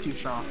is way too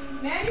strong.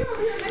 Man, you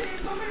over here making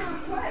so many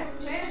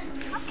requests, man.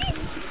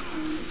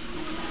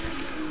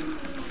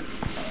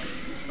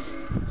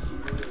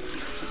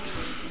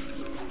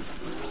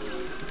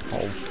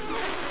 Oh.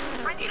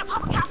 I need to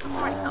pop a capsule for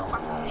myself.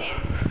 I'm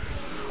scared.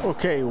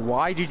 Okay,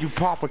 why did you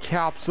pop a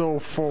capsule?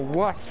 For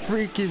what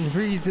freaking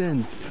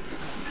reasons?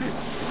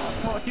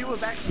 Well, he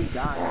was actually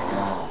dying.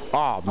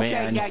 Oh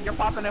man. Okay, yeah, you're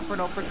popping it for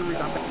no freaking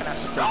reason. I'm gonna have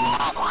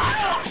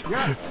to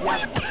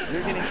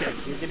you're getting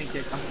kicked. You're getting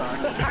kicked. I'm sorry.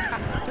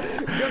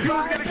 You're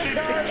gonna get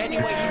kicked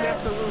anyway. You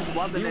have to lose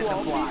one minute to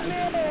fly.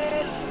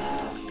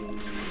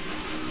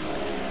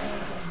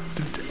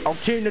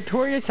 Okay,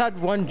 Notorious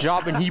had one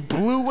job and he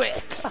blew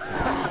it.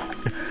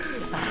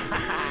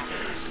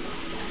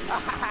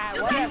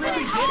 He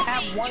really did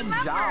have one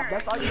job.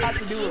 That's all you have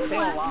to do is stay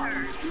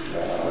alive.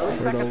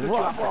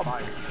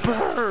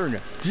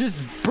 Burn!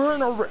 Just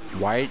burn over.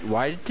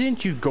 Why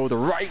didn't you go the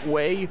right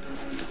way?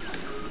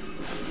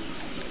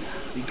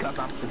 Because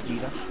I'm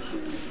Vegeta.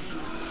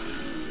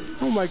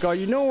 Oh my god,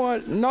 you know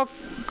what?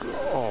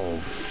 Oh.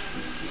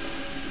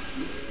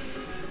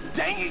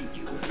 Dang it!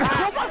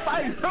 Oh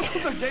my God!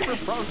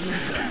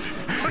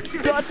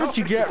 That's what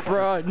you get,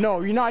 bruh.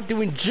 No, you're not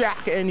doing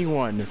jack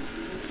anyone.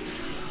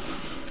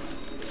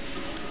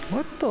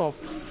 What the?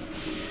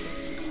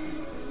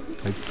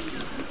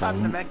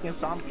 I'm the Mexican,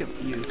 so I'm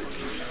confused.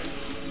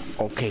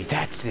 Okay,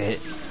 that's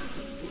it.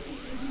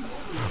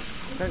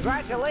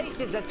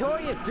 Congratulations,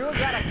 Notorious Drew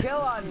got a kill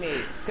on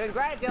me.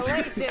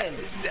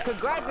 Congratulations.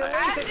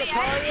 Congratulations,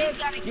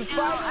 Notorious. You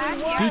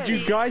finally won. Did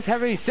you guys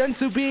have any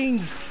sensu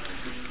beans?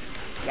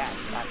 Yes,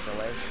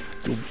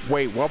 actually.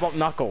 Wait, what about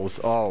Knuckles?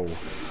 Oh.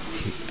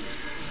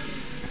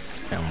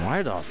 And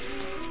why the?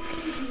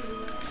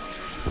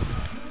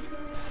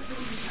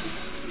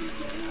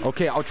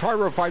 Okay, I'll try to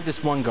revive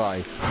this one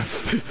guy.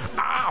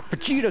 Ah,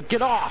 Vegeta,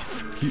 get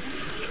off!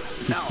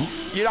 No.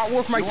 You're not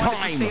worth my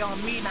time. Stay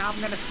on me, now I'm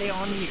gonna stay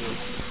on you.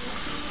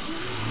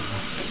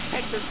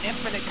 Take this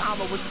infinite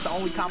combo, which is the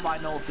only combo I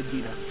know of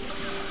Vegeta.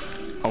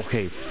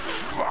 Okay.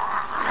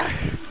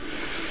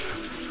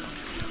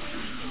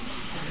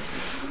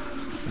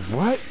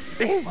 What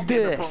is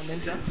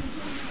this?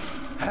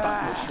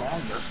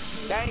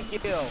 Thank you.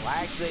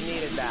 I actually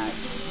needed that.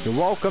 You're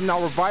welcome.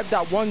 Now revive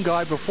that one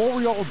guy before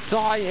we all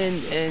die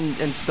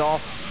and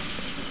stuff.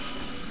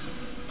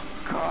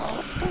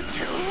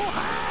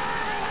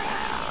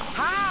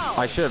 How?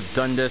 I should have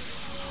done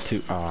this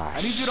to. I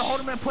need you to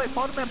hold him in place.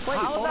 Hold him in place.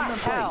 How Hold him the in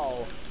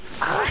hell?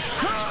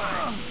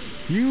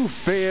 You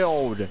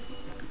failed.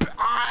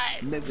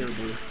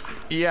 Miserably.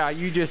 Yeah,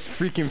 you just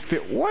freaking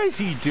failed. What is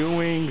he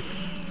doing?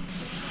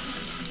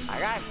 I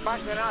got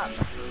fucking up.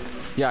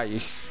 Yeah, you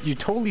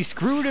totally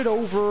screwed it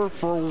over.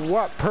 For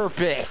what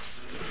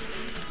purpose?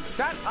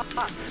 Shut up.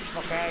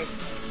 Okay.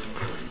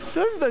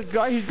 Says the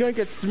guy who's gonna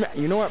get smacked.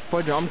 You know what,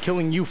 Fudge? I'm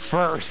killing you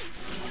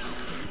first.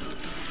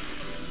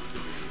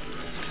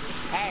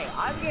 Hey,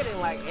 I'm getting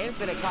like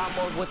infinite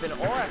combos with an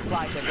aura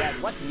slide to death.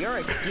 What's your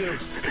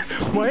excuse?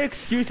 My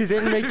excuse is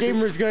Anime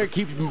Gamer is gonna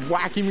keep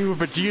whacking me with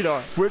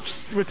Vegeta,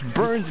 which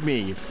burns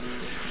me.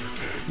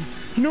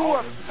 You know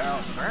what?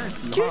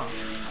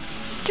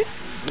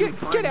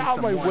 Get out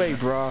of my way,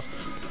 bro.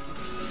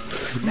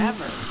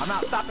 Never. I'm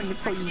not stopping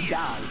until you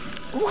die.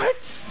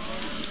 What?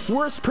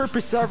 Worst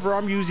purpose ever.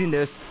 I'm using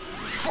this.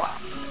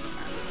 Fuck.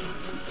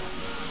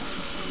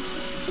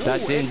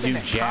 That didn't do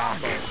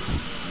jack.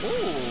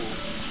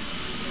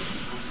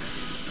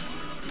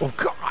 Oh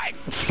god.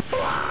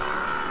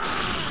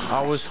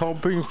 I was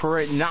hoping for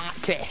it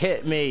not to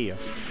hit me.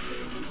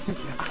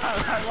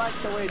 I like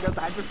the way it does.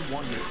 I just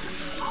won it.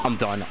 I'm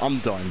done. I'm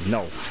done.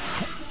 No.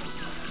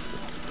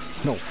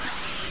 No.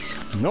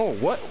 No.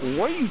 What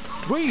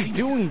are you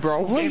doing,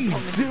 bro? What are you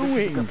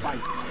doing?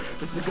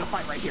 This is a good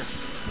fight right here.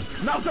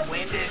 No, don't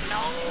win it.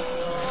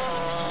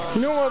 No.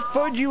 You know what?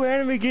 Fudge you,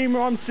 Anime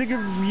Gamer. I'm sick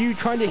of you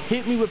trying to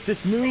hit me with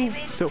this move.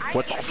 So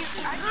what the?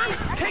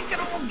 Take it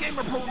on,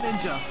 Gamer Pro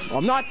Ninja.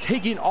 I'm not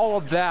taking all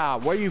of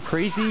that. What are you,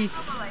 crazy?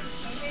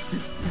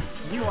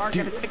 You are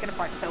gonna take it if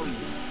I tell you.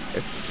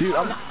 Dude,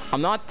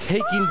 I'm not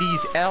taking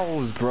these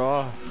L's,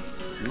 bro.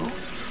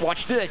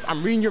 Watch this.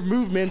 I'm reading your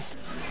movements.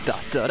 Da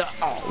da da.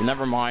 Oh,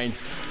 never mind.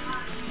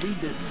 Read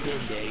this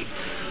Dende.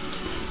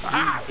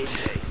 Ah.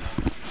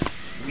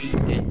 Read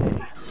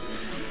Dende.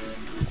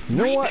 You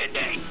know what?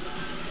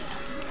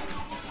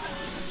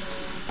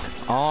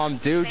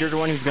 Dude, you're the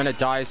one who's gonna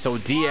die, so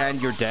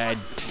D-end, you're dead.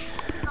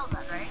 Know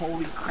that, right?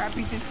 Holy crap,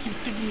 he just keeps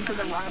kicking me to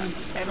the right and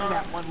extending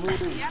that one move.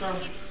 You have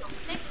to until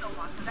 6 or 1,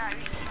 so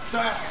that's...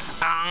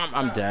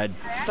 I'm dead.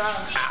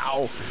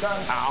 Ow.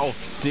 Ow.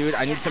 Dude,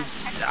 I need some...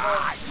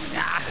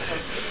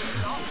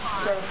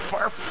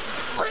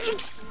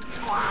 FireFlex!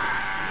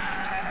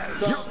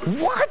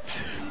 What?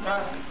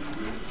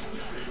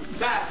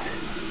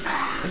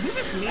 Is it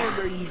just me or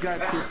where you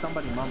guys hear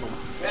somebody mumble?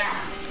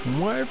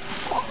 What?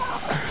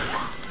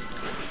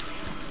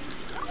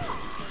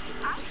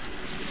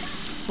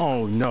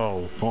 Oh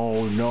no.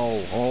 Oh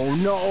no. Oh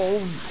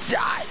no.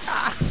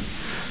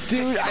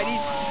 Dude, I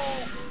need...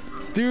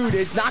 Dude,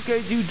 it's not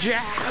gonna do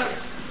jack.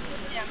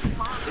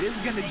 It is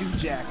gonna do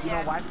jack. You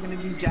know why it's gonna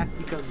do jack?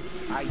 Because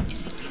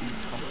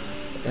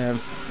And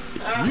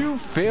you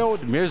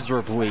failed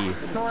miserably.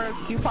 Notorious,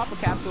 can you pop a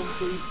capsule,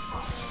 please?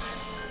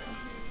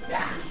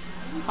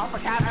 Pop a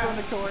capsule,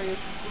 Notorious.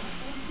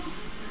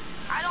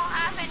 I don't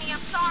have any,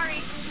 I'm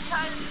sorry,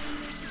 because...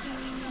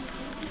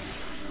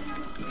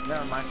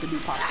 Never mind, could be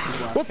pop.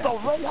 What the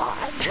Rohan?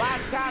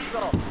 Last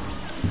capsule.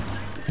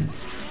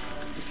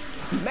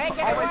 Make it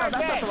Oh wait, no, worth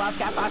that's not it. the last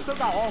capsule. I still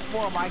got all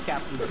 4 of my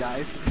capsules,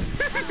 guys.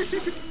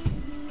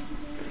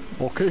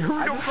 Okay, hurry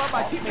I up. just let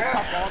my teammates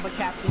pop all the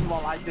capsules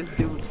while I just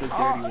do the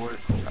dirty work.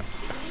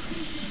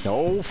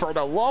 No, for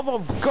the love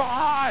of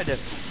God!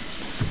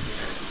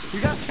 You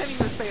guys can't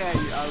even say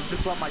I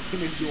just let my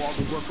teammates do all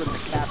the work with the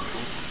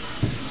capsules.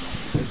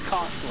 It's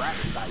called rat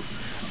sight.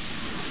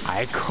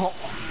 I call...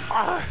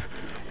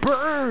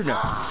 burn!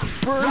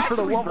 Burn for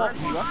the love of...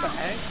 What the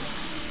heck?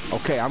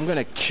 Okay, I'm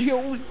gonna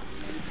kill...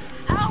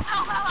 Help!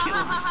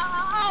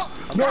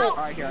 No!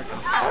 Alright, here I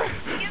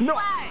go. No!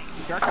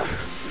 Here I go.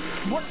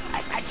 What?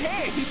 I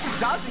can't! He's just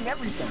dodging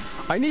everything.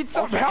 I need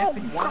some help!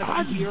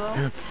 God!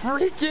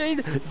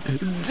 Freaking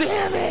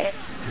damn it!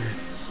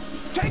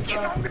 Take it!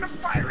 I'm gonna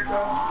fire it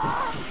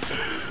off!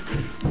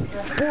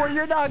 Boy,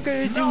 you're not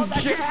gonna do That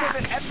jack!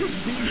 could have been an epic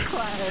B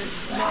class.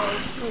 No,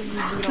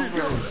 please, we don't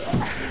worry.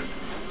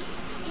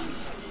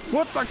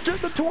 What the?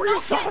 Get the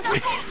Notorious off me!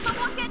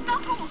 Someone get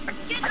Knuckles!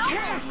 Get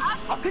Knuckles!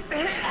 I'll pick the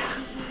hit.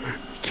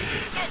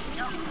 Get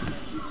Knuckles!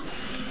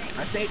 I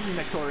saved you,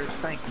 Notorious.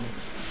 Thank you.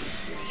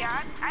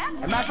 Yeah, I And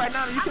understand. matter of fact, no,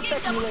 you I'll can get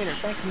thank me double later.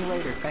 Thank me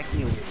later. Thank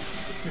you.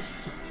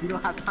 You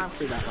don't have time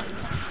for that right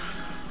now.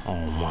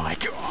 Oh my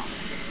God!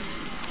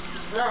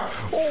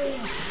 Oh,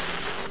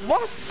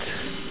 what?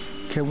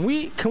 Can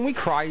we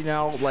cry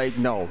now? Like,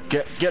 no,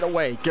 get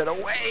away, get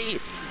away!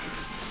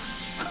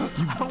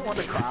 I don't want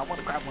to cry. I want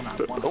to cry when I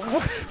want to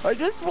cry. I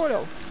just want to.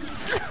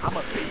 I'm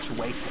a bitch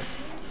waker.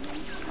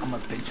 I'm a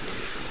bitch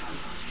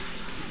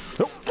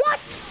waker.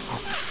 What?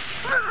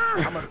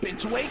 I'm a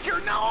bitch waker.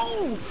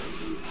 No!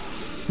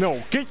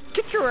 No, get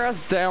your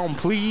ass down,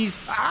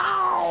 please.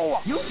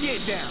 Ow! You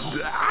get down.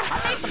 I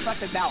hate the fact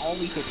that that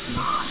only hits me.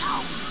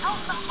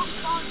 I'm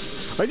sorry.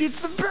 I need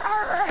some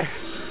better.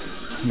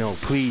 No,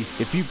 please.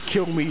 If you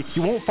kill me,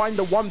 you won't find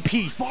the one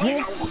piece. You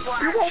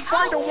won't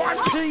find the one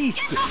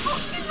piece. Get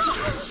Knuckles! Get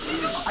Knuckles! Get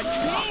Knuckles! I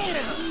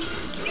can't.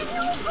 Get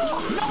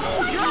Knuckles! No,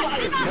 you're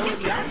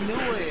liability. I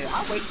knew it. I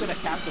wasted a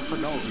capsule for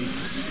no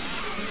reason.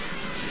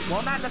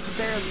 Well, not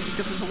necessarily,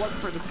 because if it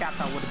wasn't for this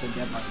capsule, I would have been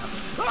dead right now.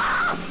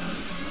 Ah!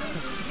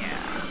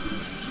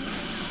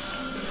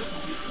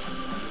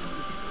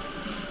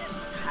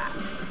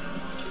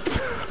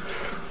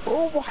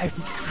 Oh my!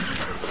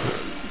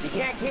 You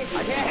can't keep.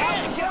 I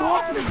can't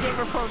help it.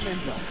 Gamer Pro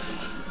Ninja.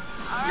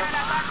 Alright,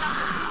 I got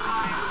Knuckles this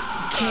time.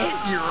 Get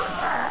your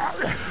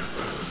ass!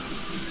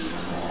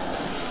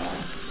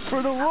 For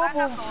the love of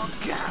Knuckles.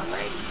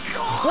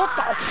 what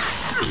the?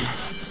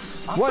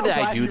 Why did I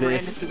do You ran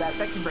this? into that.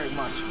 Thank you very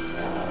much.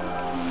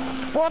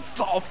 What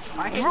the?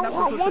 I hate Rohan,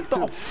 Knuckles what with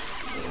the?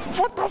 this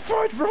What the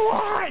fuck,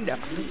 Rohan?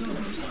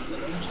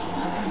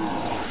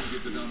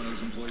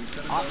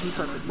 Off you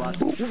perfect, bud.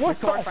 What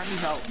the? I need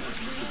help.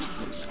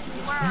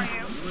 Where are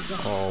you?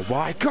 Oh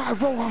my God,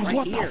 Rohan, Right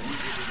what here.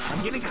 the?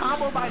 I'm getting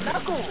comboed by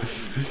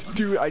Knuckles.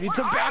 Dude, I need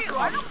some Where are you?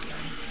 backup.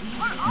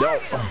 Where are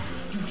No.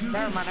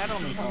 Never mind, I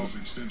don't need help.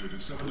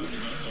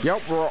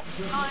 Yep, you?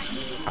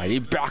 I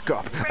need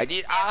backup. I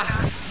need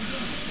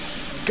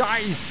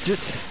guys,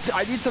 just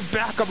I need some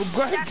backup. I'm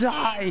gonna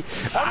die.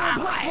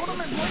 Hold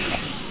him in place.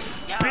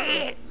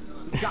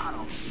 Bitch. Got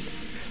him.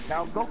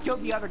 Now go kill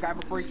the other guy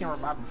before he can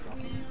revive himself.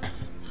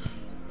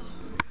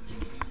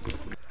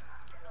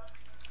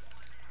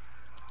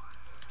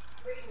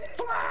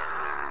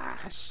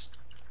 Flash!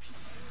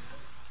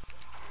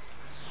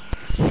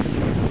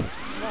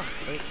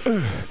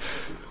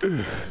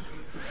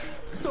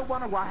 Still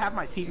wonder why I have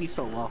my TV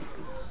so low.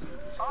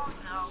 Oh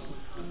no.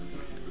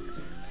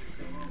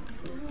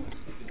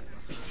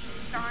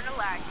 It's starting to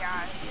lag,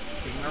 guys.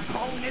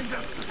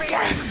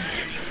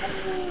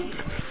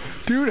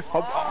 Dude,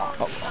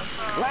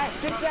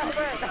 Last ditch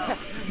effort.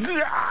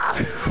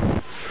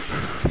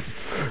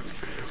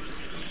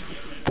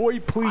 boy,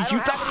 please, I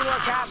you don't have any more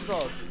die.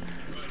 capsules.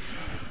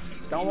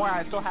 Don't worry,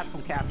 I still have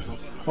some capsules.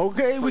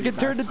 Okay, we can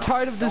turn the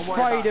tide of this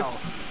fight if.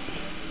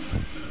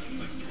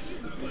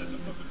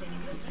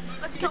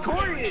 Let's go get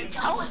Victoria,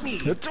 help me!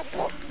 Do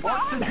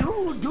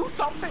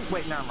something!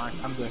 Wait, never mind.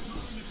 I'm good.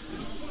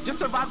 Just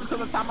survive until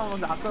the time I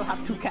run out. I still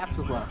have 2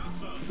 capsules left.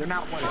 They're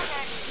not winning.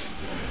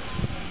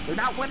 They're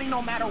not winning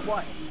no matter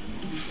what.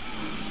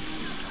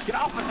 Get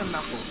off of him,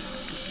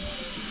 Knuckles.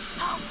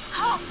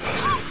 Help!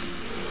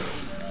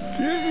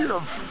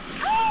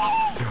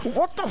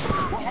 What the?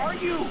 Where are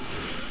you?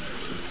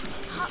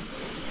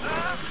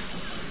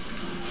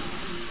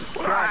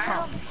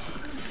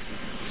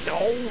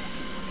 No.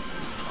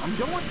 I'm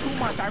doing too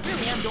much. I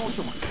really am doing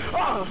too much.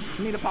 Oh,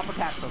 I need to pop a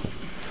capsule.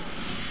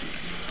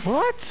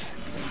 What?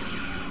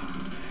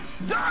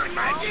 Die,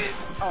 Maggie!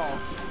 Oh.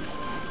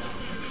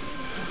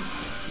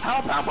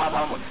 Help!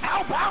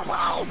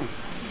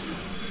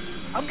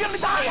 I'm gonna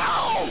die!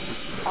 Help!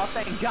 Oh,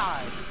 thank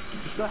God.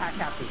 You still have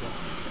capsules.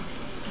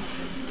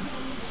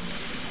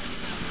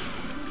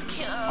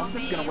 I'm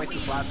just gonna waste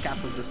this last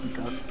capsule just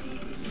because.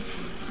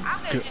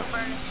 I'm gonna just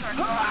burn the truck.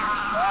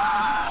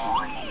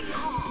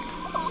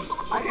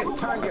 I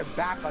just turned your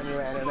back on you,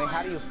 Anime.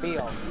 How do you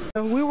feel?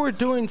 We were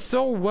doing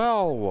so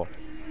well.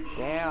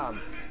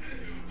 Damn.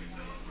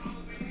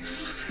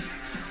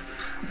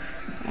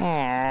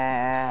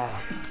 Aww.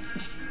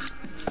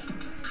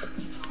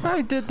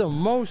 I did the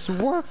most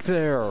work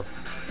there.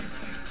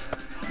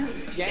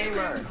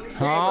 Gamer.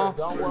 Huh?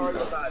 Don't worry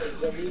about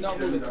it. We know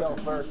who to kill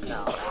first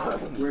now.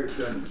 Don't worry,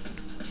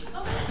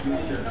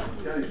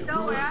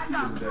 I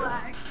got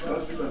flag.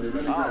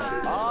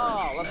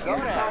 Oh, let's go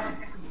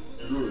there.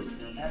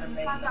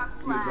 I got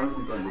flag.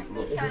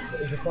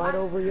 Is the fight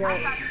over I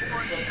yet? got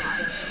force.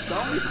 The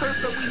only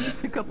person we need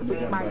to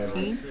complete my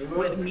team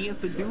with me as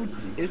the dude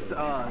is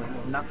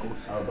Knuckles.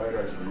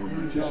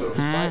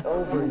 Fight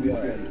over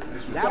yet?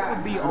 That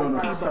would be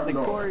OP, but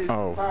Victoria's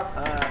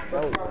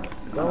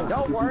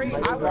Don't worry, I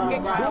won't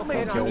get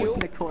KAIOKEN on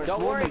you.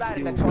 Don't worry about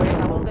it, Victoria.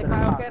 I won't get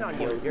KAIOKEN on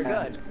you. You're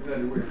good. You're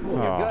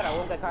good. I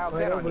won't get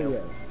KAIOKEN on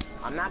you.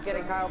 I'm not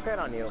getting KAIOKEN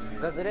on you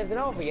because it isn't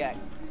over yet.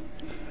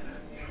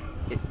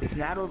 It's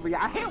not over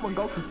yet. I hate when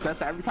Goku says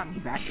that every time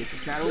he's active.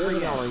 It's not over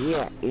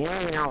yet.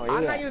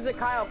 I'm not using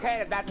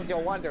KAIOKEN if that's what you're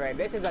wondering.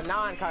 This is a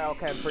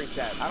non-KAIOKEN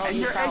preset. I don't And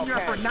use you're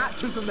ignorant for KAIOKEN. not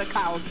choosing the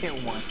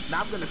KAIOKEN one.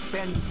 Now I'm gonna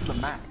spend you to the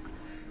max.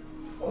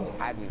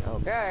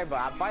 Okay, but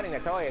I'm fighting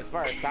Notorious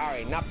first.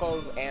 Sorry,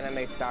 Knuckles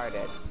Anime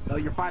started. No,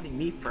 you're fighting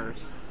me first,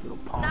 little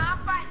punk. Nah, I'm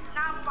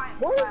fighting.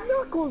 What does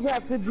Knuckles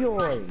have to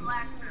join?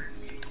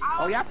 Blackers.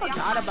 Oh yeah, I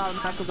forgot about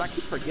Knuckles. I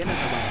keep forgetting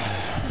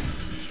about him.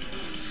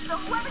 So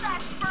whoever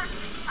dies first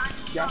is time.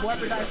 Yeah,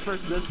 whoever dies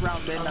first this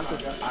round, then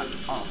Knuckles.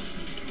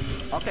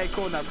 Okay,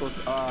 cool, Knuckles.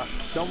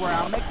 Don't worry.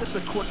 I'll make this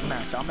a quick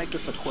match.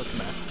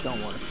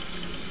 Don't worry.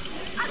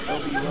 It'll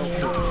be real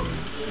quick.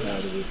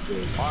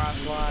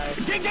 Fireflex.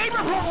 Get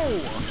gamer roll!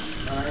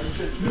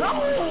 No!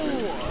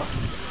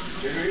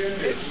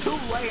 It's too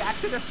late. I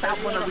should have shot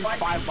one of these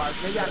 5 bars.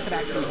 Maybe I could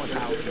actually win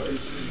out.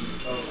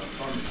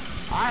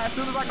 Alright, as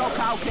soon as I go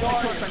KAIOKEN, I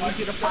need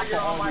you to pop it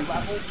on my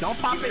level. Don't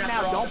pop it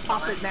now. Don't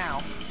pop it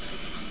now.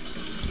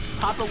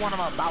 Pop it when I'm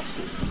about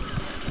to.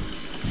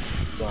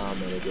 I'm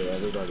gonna get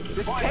everybody.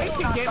 This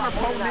KAIOKEN gamer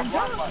pro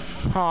ninja.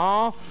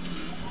 Huh?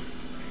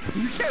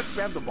 You can't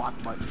spam the block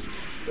button.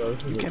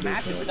 You can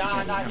match it.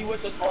 Nah, he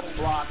was just holding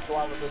block, so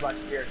I was just like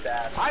spear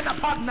stab. Alright, now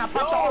pop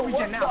the all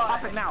region now.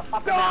 Pop it now.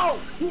 Pop it now.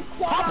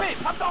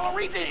 Pop the all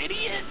region,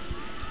 idiot.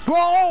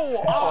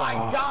 Whoa! Oh, I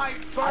died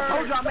first. I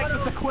told you I'll make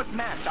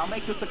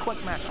this a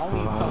quick match.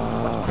 Only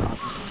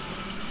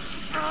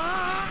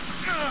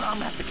I'm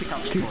gonna have to kick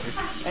out the toys.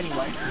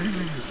 Anyway.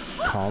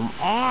 Come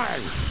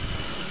on!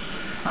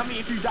 I mean,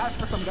 if you die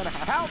first, I'm gonna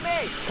have to. Help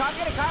me! I'm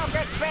getting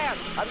KAIOKEN spam!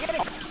 I'm getting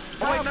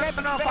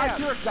KAIOKEN no, if I spam!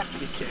 do expect to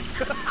get kicked.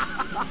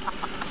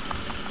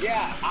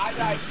 Yeah, I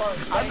died first.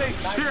 I made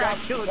sure I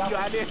killed you.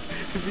 I did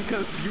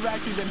because you've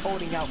actually been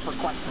holding out for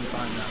quite some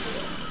time now.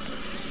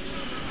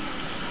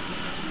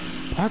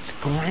 What's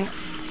going on?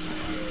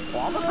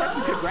 Well, I'm surprised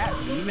you could grab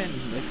me, even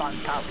if I'm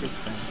KAIOKEN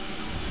fan.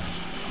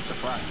 I'm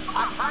surprised.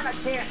 I kinda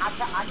can't. I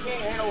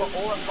can't handle an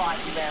aura fly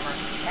spammer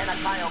and a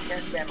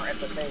KAIOKEN spammer at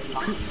the same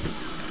time.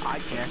 I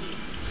can.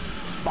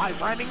 By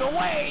running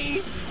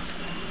away!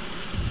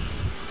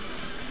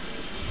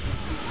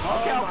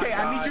 Okay, I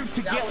need you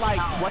to get like,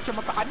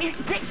 I need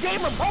to get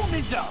Gamer Pro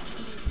Ninja!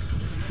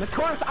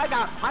 Notorious, I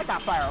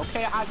got fire,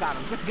 okay? I got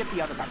him. Just get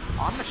the other guy.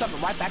 Oh, I'm gonna shove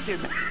him right back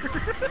in there.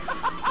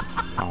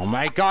 Oh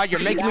my god,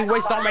 you're making me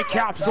waste all my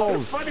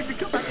capsules! It's funny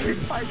because I can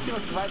fire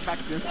kills right back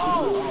in.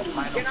 Oh,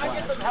 can I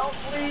get some help,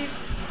 please?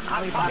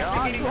 I'm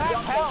getting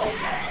help.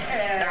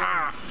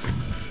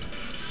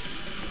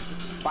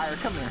 Fire,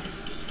 come here.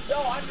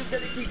 No, I'm just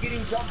gonna keep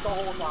getting jumped the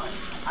whole time.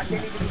 I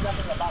can't even do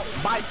nothing about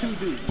it. Buy 2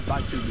 dudes.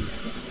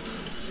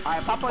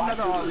 Alright, pop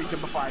another R region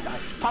before I die.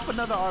 Pop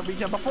another R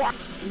region before I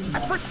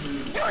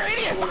You're an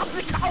idiot! I'm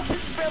the KAIOKEN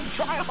spam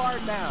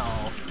TRYHARD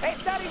now!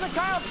 It's not even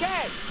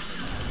KAIOKEN!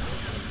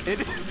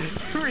 It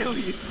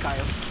really is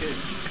KAIOKEN.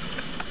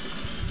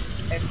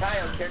 And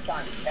KAIOKEN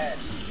times 10.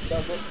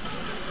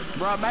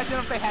 Bro, imagine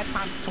if they had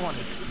times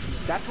 20.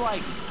 That's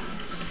like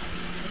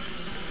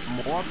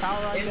more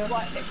power, I guess.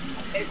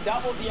 It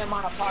doubles the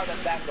amount of power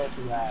that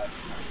Goku has.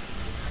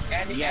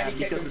 Yeah,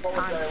 because it's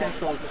times 10,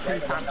 so it's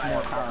 10 times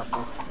more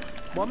powerful.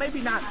 Well,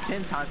 maybe not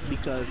 10 times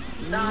because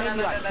maybe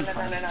like 2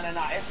 times.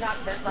 No. It's not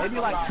 10 times. Maybe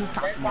like 2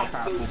 times more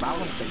powerful, but I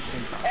wouldn't say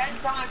 10 times. 10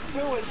 times 2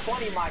 is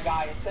 20, my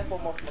guy. It's simple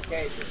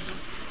multiplication.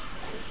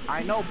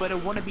 I know, but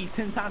it wouldn't be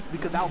 10 times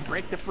because that'll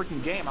break the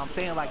freaking game. I'm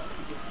saying like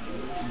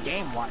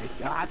game-wise,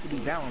 it'll have to be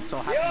balanced. So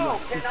have to be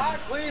like 2 can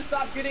times. I please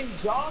stop getting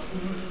jumped?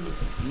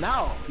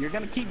 No, you're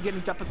gonna keep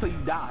getting jumped until you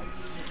die.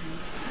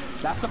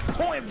 That's the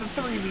point of the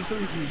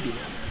 3v3 video.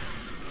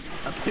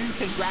 Until you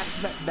can grasp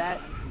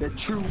that the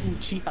true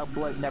Uchiha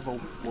blood never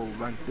will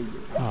run through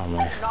you. Oh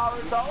man.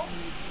 Naruto?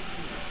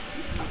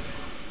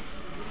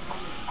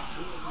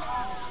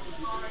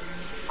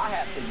 I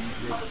have to use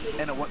this.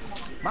 And what?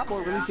 My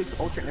boy really thinks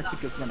Ultra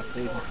Instinct is gonna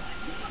save him.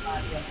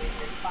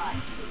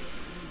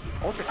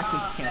 Ultra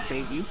Instinct can't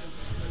save you.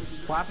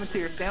 What happened to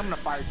your stamina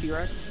fire,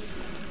 T-Rex?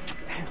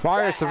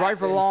 Fire, survive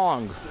for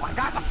long. My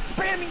God, I'm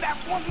spamming that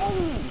one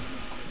move!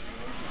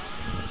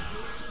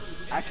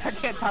 I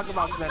can't talk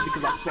about that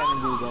because I'm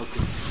spamming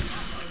GOKU.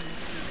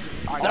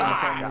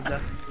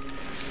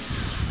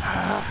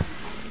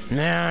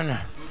 Man,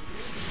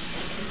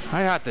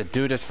 I have to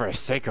do this for the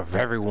sake of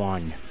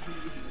everyone.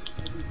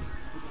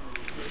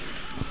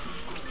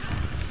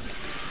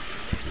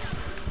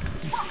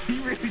 He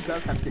really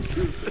does have to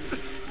do this.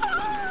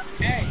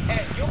 Hey,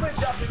 you've been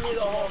jumping me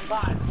the whole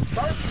time.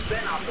 First you've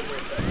been out the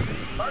window.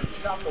 First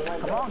he's out the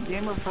window. Come on,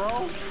 Gamer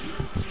Pro.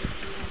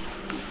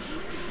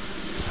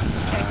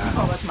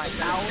 That's my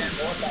towel.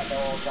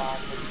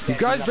 You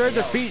guys better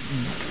defeat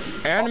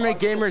Anime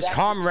Gamers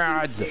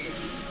comrades.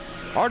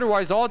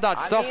 Otherwise, all that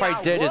stuff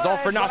I did is all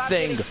for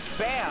nothing.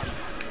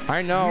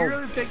 I know. You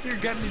really think you're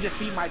gonna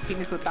defeat my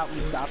penis without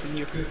me stopping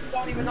you? You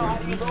don't even know how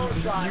to use those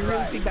guys. You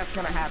really think that's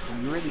gonna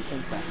happen? You really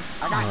think that?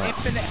 I got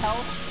infinite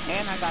health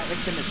and I got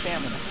infinite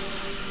stamina.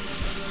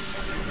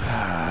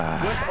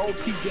 With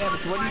OP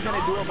damage, what are you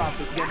gonna do about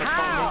this, Gamer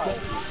Pro?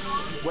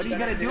 What are you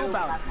gonna do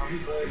about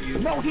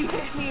it? No, he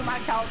hit me in my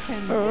couch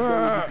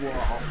wall.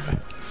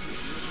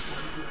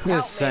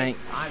 This saint.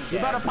 You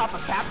better pop a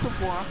capsule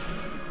for him.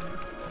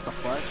 What the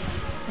fuck?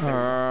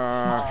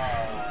 Yeah,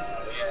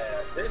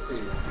 this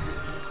is...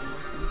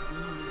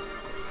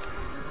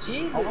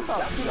 Jesus. Oh, what's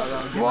up?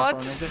 What?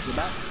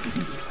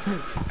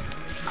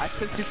 I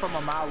sent you from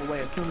a mile away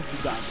as soon as you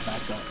got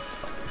back up.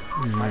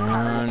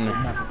 Man.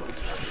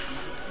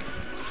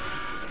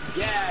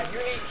 Yeah, you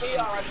ate me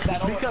already. That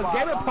because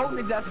Gamer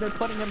Potent has been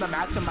putting in the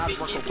maximum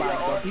work of fire,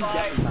 so he's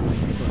definitely not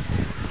making it.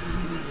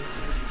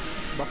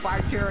 But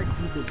Fire T-Rex,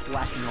 he's been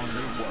slacking on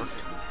their work.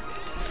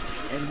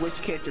 In which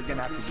case, you're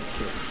gonna have to get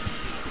killed.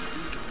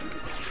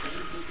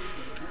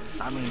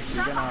 I mean,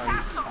 you're gonna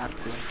have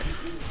to.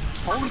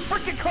 Holy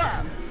freaking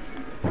crap!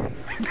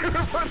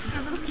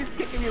 This keeps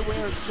kicking me away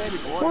or steady.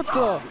 What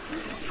the?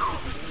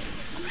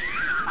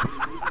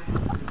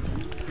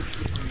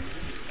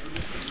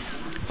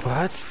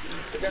 What?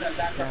 You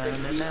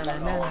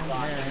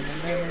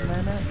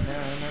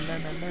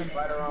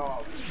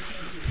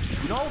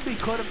know what would be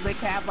cool if they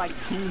could have like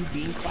team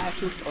beam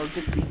clashes or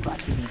just beam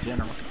clashes in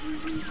general?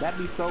 That'd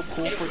be so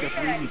cool for the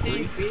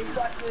 3v3.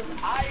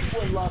 I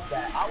would love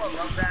that. I would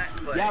love that.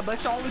 But... Yeah, but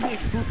it should only be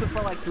exclusive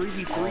for like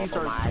 3v3s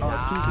or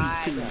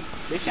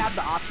 2v2. They should have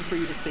the option for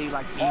you to say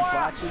like beam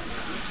clashes,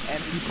 and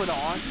if you put it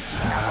on, you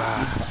can have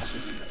like beam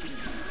clashes.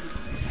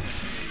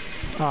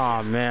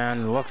 Oh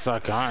man, looks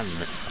like I'm.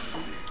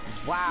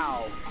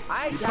 Wow.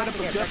 You put up a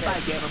good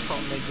fight, Gamer Pro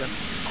Ninja.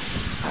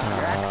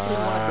 You're actually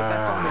one of the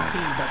best on the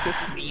team, but this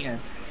is the end.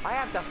 I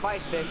have to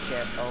fight this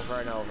shit over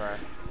and over.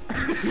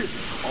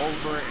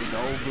 Over and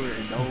over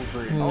and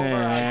over and over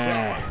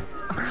Yeah.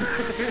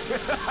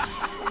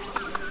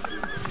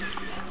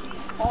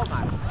 Oh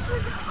my.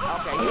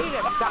 Okay, you need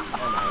to stop. Oh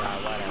my god,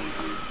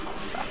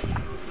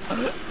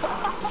 whatever.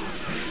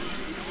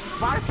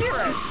 Fire,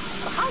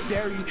 how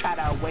dare you try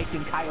to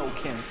awaken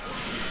KAIOKEN?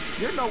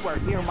 You're nowhere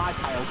near my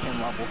KAIOKEN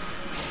level.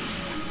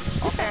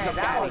 Okay,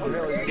 that was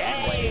really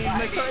dang.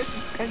 Make sure it's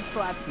pin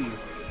slap you.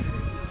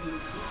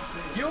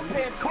 You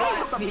pin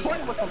slap me.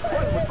 Play with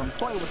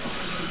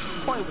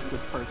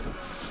this person.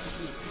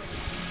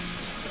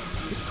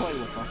 Just play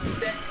with them. He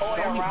said toy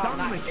around,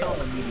 don't even kill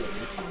him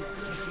immediately.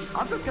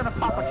 I'm just gonna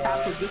pop a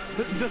capsule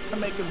just to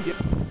make him get.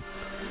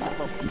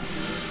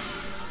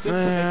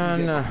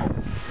 Man.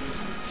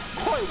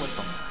 Toy with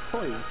them.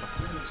 Toy with them.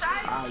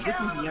 This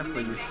is the end for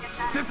you.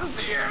 This is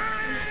the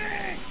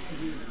end.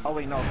 Oh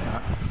wait, no, it's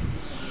not.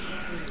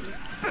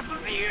 This is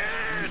the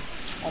end.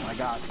 Oh my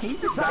God. He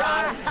just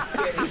died.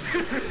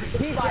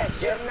 He said,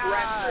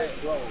 "Deny."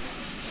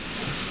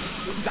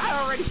 You died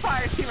already,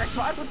 Fire T-Rex.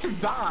 Why would you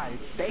die?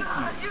 Thank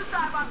you. You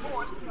died by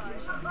force.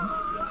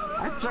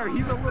 I'm sure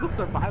he's a little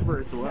survivor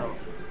as well.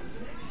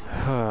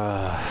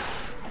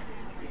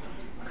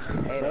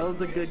 Hey, that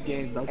was a good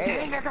game though. Hey.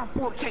 Dang, I got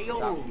 4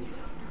 KOs.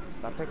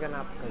 Stop picking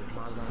up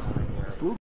because Mom.